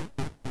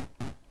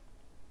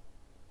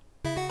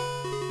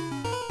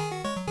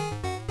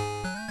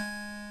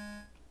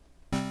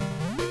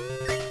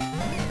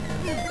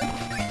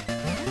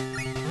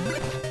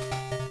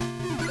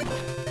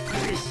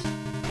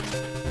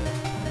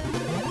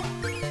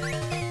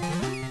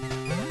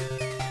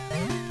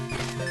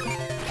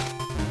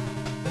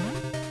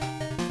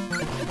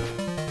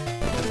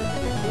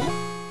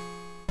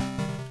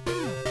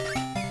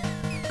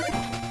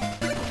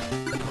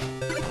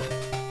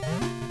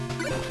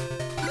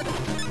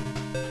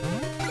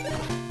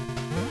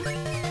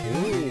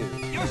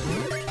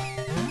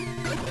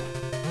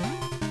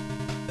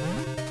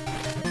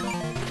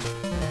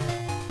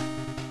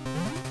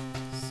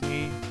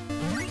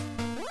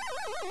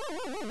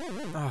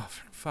 Oh,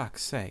 for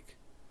fuck's sake.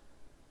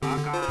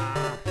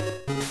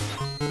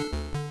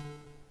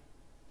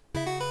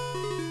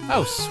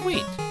 Oh,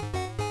 sweet.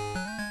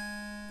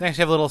 They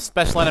actually have a little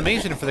special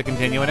animation for the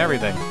continue and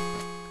everything.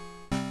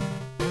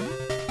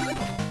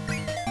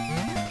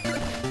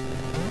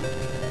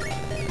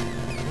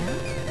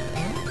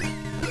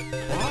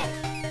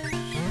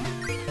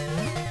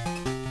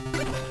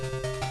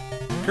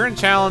 Current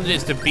challenge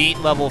is to beat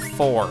level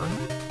 4.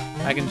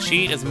 I can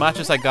cheat as much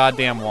as I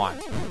goddamn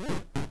want.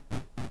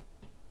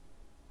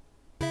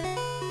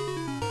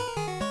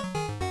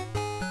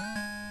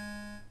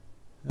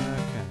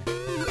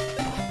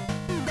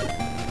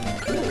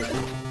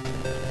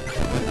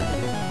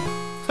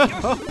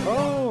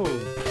 Oh!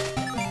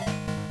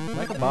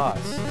 Like a boss.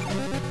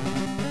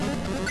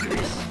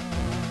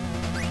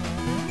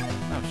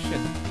 Oh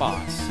shit, the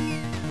boss.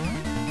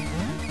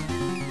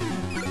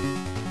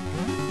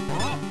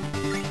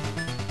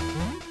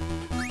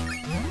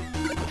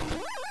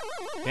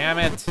 Damn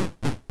it.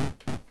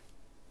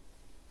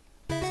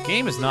 This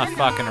game is not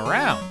fucking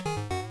around.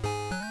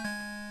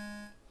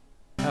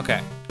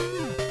 Okay.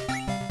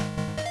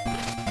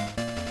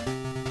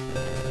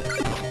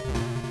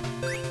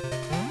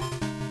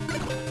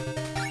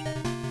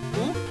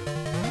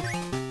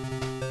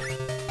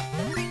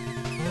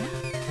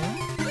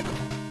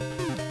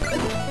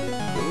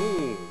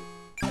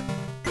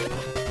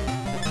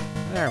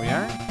 There we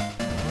are.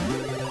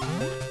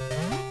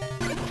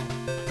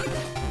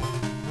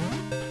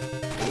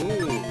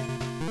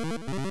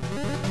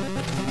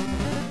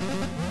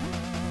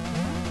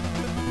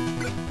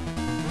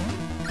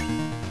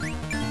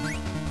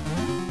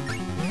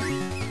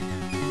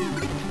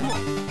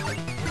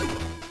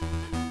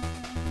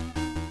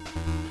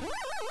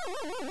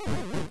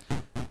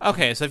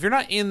 Okay, so if you're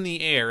not in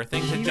the air,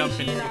 things that jump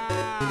in.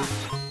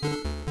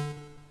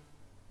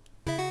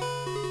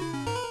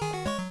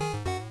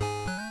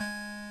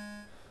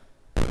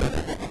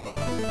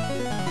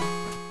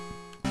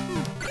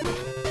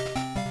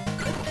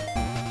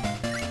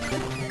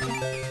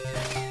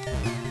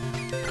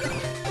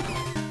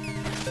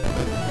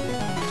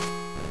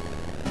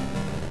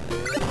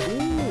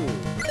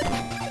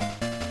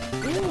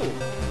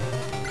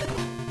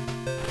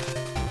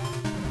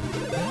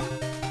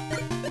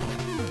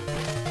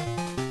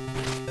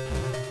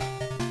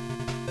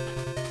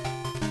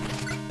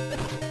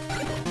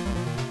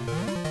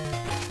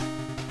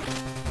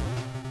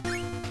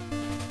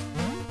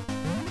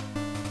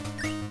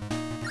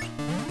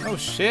 Oh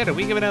shit, are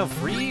we giving out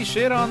free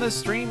shit on this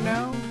stream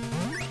now?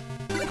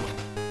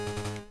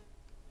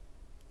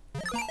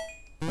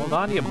 Hold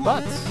on to your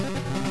butts.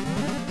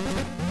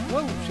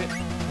 Whoa, shit.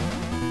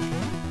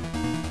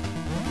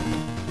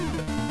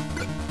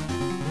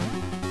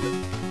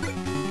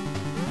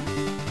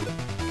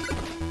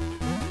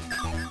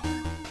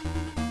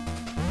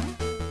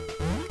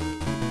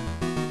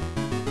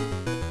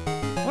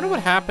 I wonder what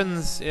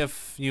happens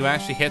if you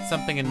actually hit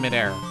something in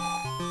midair.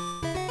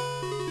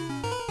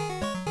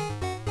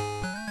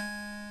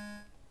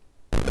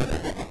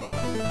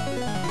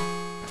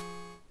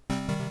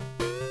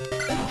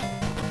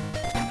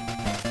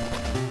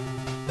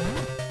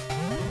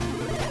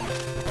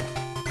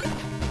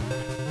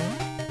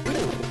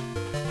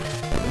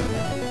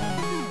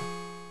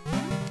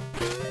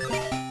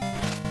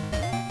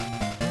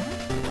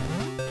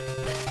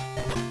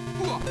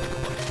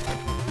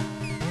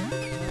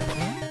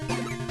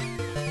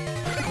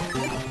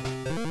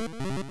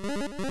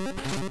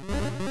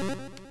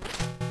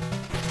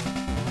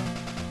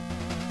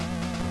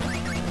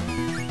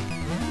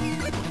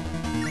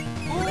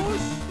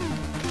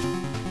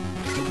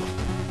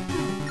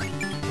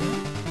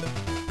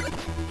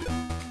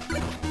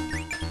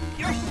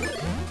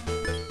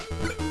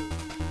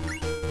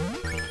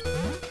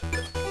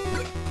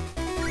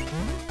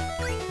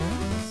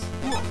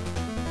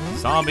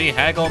 Zombie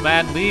haggle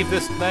man, leave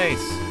this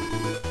place.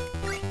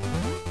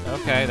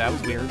 Okay, that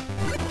was weird.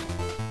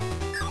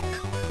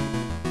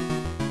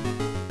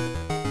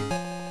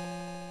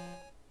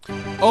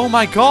 Oh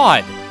my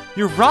god!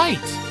 You're right!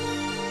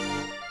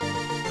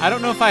 I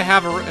don't know if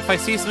if I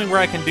see something where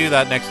I can do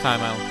that next time,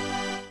 I'll...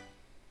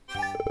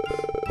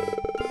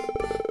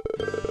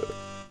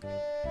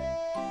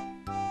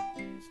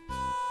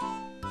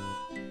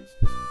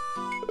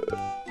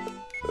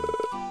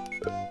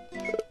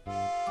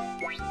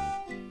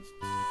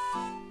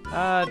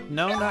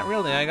 No, not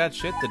really. I got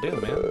shit to do,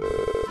 man.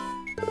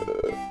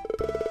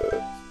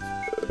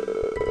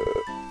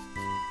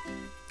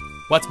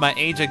 What's my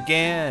age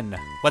again?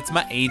 What's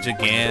my age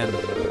again?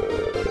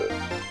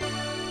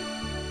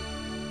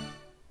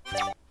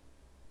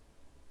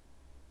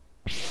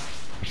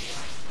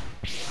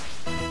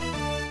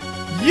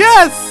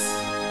 Yes!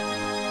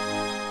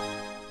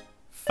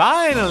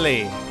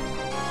 Finally!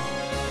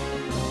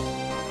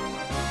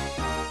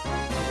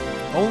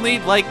 Only,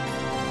 like,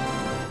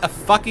 a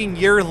fucking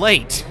year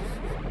late.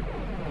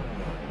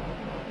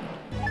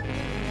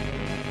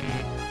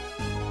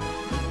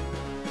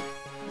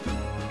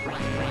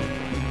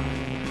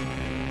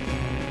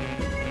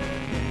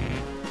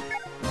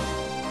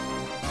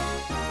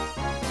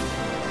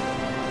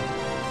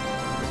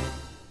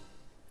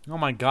 Oh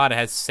my god, it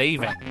has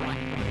saving.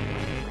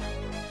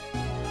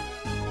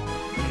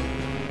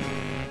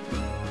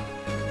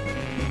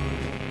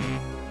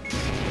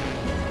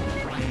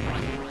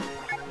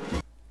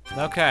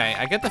 Okay,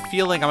 I get the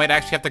feeling I might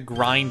actually have to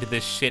grind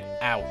this shit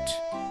out.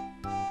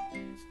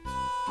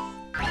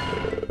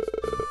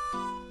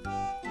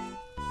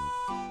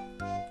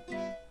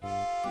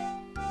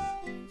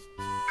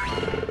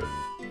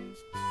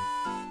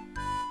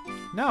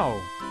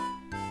 No.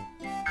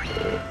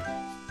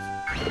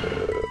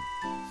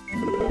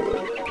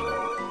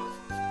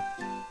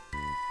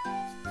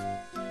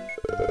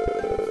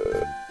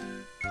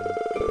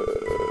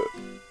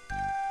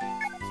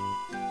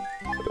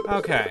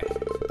 Okay.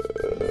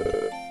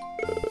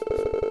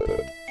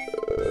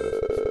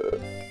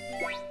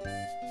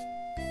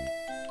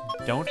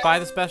 Don't buy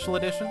the special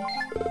edition?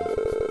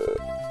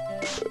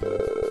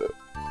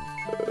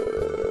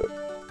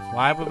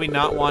 Why would we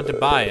not want to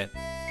buy it?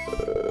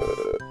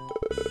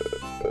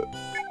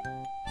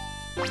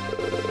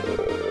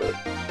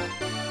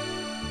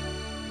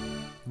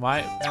 Why?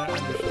 I don't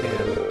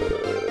understand.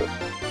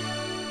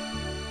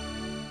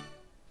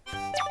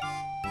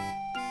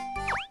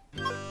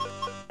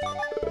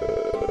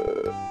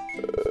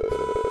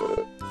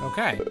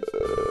 Okay.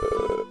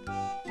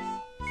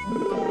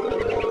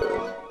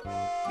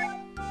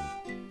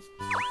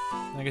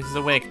 I guess he's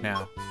awake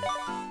now.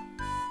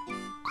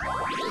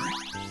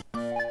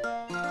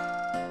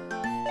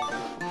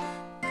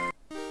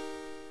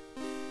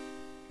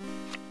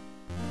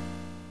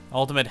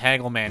 Ultimate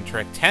Haggleman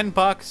trick. 10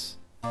 bucks?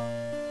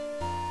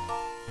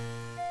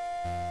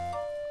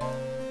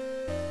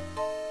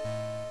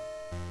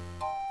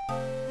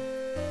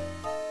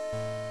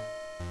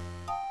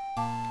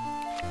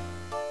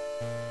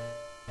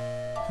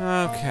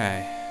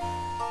 Okay.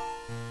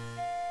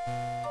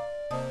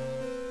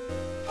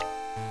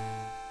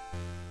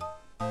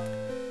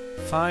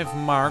 Five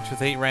marks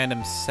with 8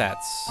 random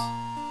sets.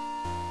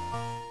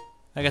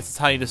 I guess that's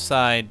how you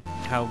decide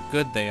how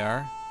good they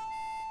are.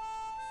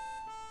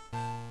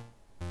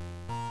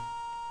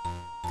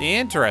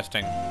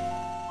 Interesting.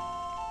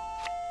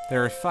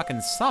 There are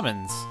fucking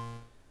summons.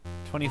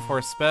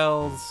 24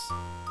 spells.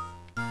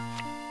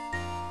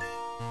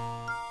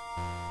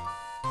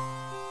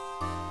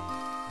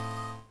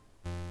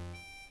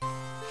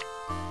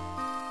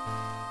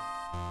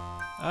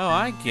 Oh,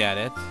 I get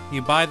it.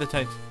 You buy the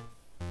type.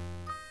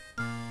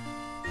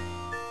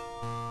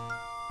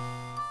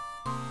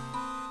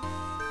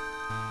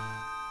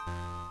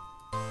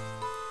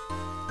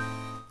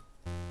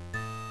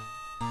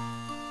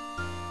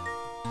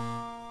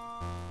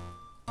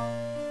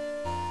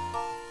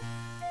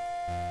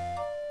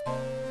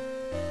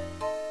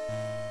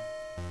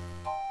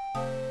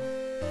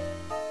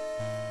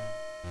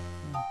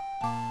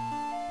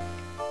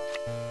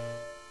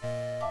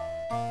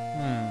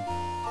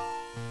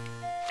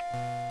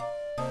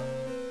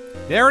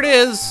 There it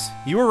is.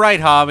 You were right,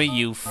 Hobby.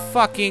 You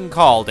fucking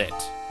called it.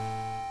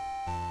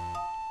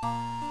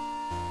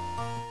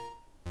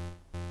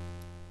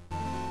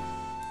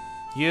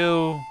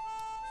 You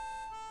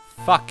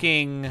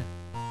fucking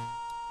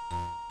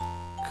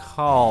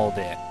called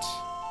it.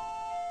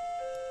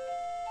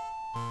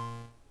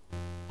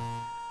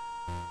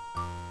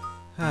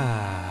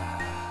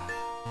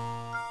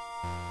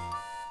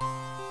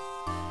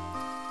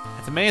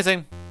 That's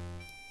amazing.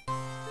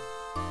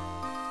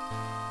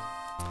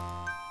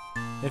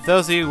 If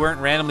those of you who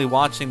weren't randomly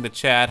watching the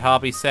chat,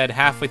 Hobby said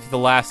halfway through the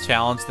last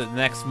challenge that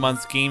next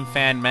month's Game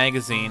Fan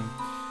magazine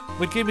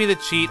would give me the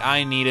cheat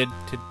I needed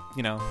to,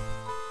 you know.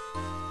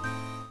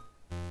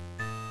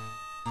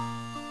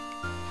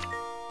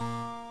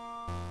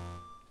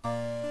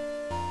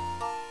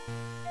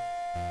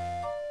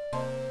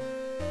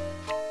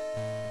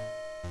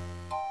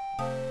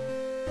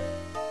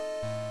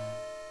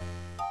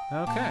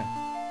 Okay.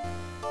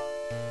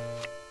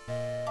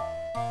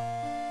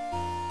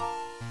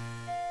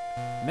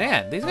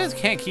 Man, these guys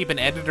can't keep an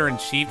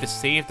editor-in-chief to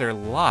save their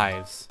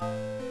lives.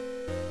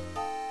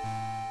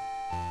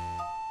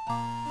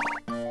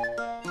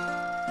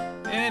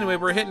 Anyway,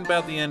 we're hitting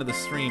about the end of the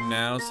stream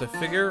now, so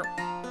figure...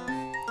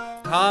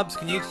 Hobbs,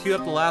 can you queue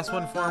up the last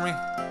one for me?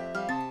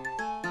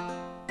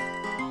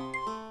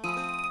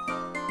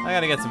 I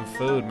gotta get some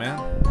food, man.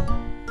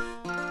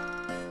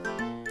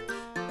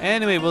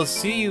 Anyway, we'll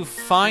see you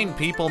fine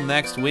people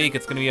next week.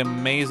 It's gonna be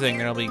amazing.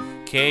 There'll be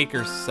cake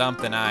or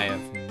something. I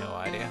have no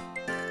idea.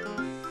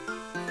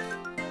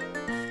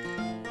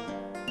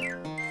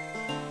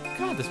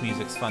 God, this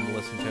music's fun to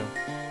listen to.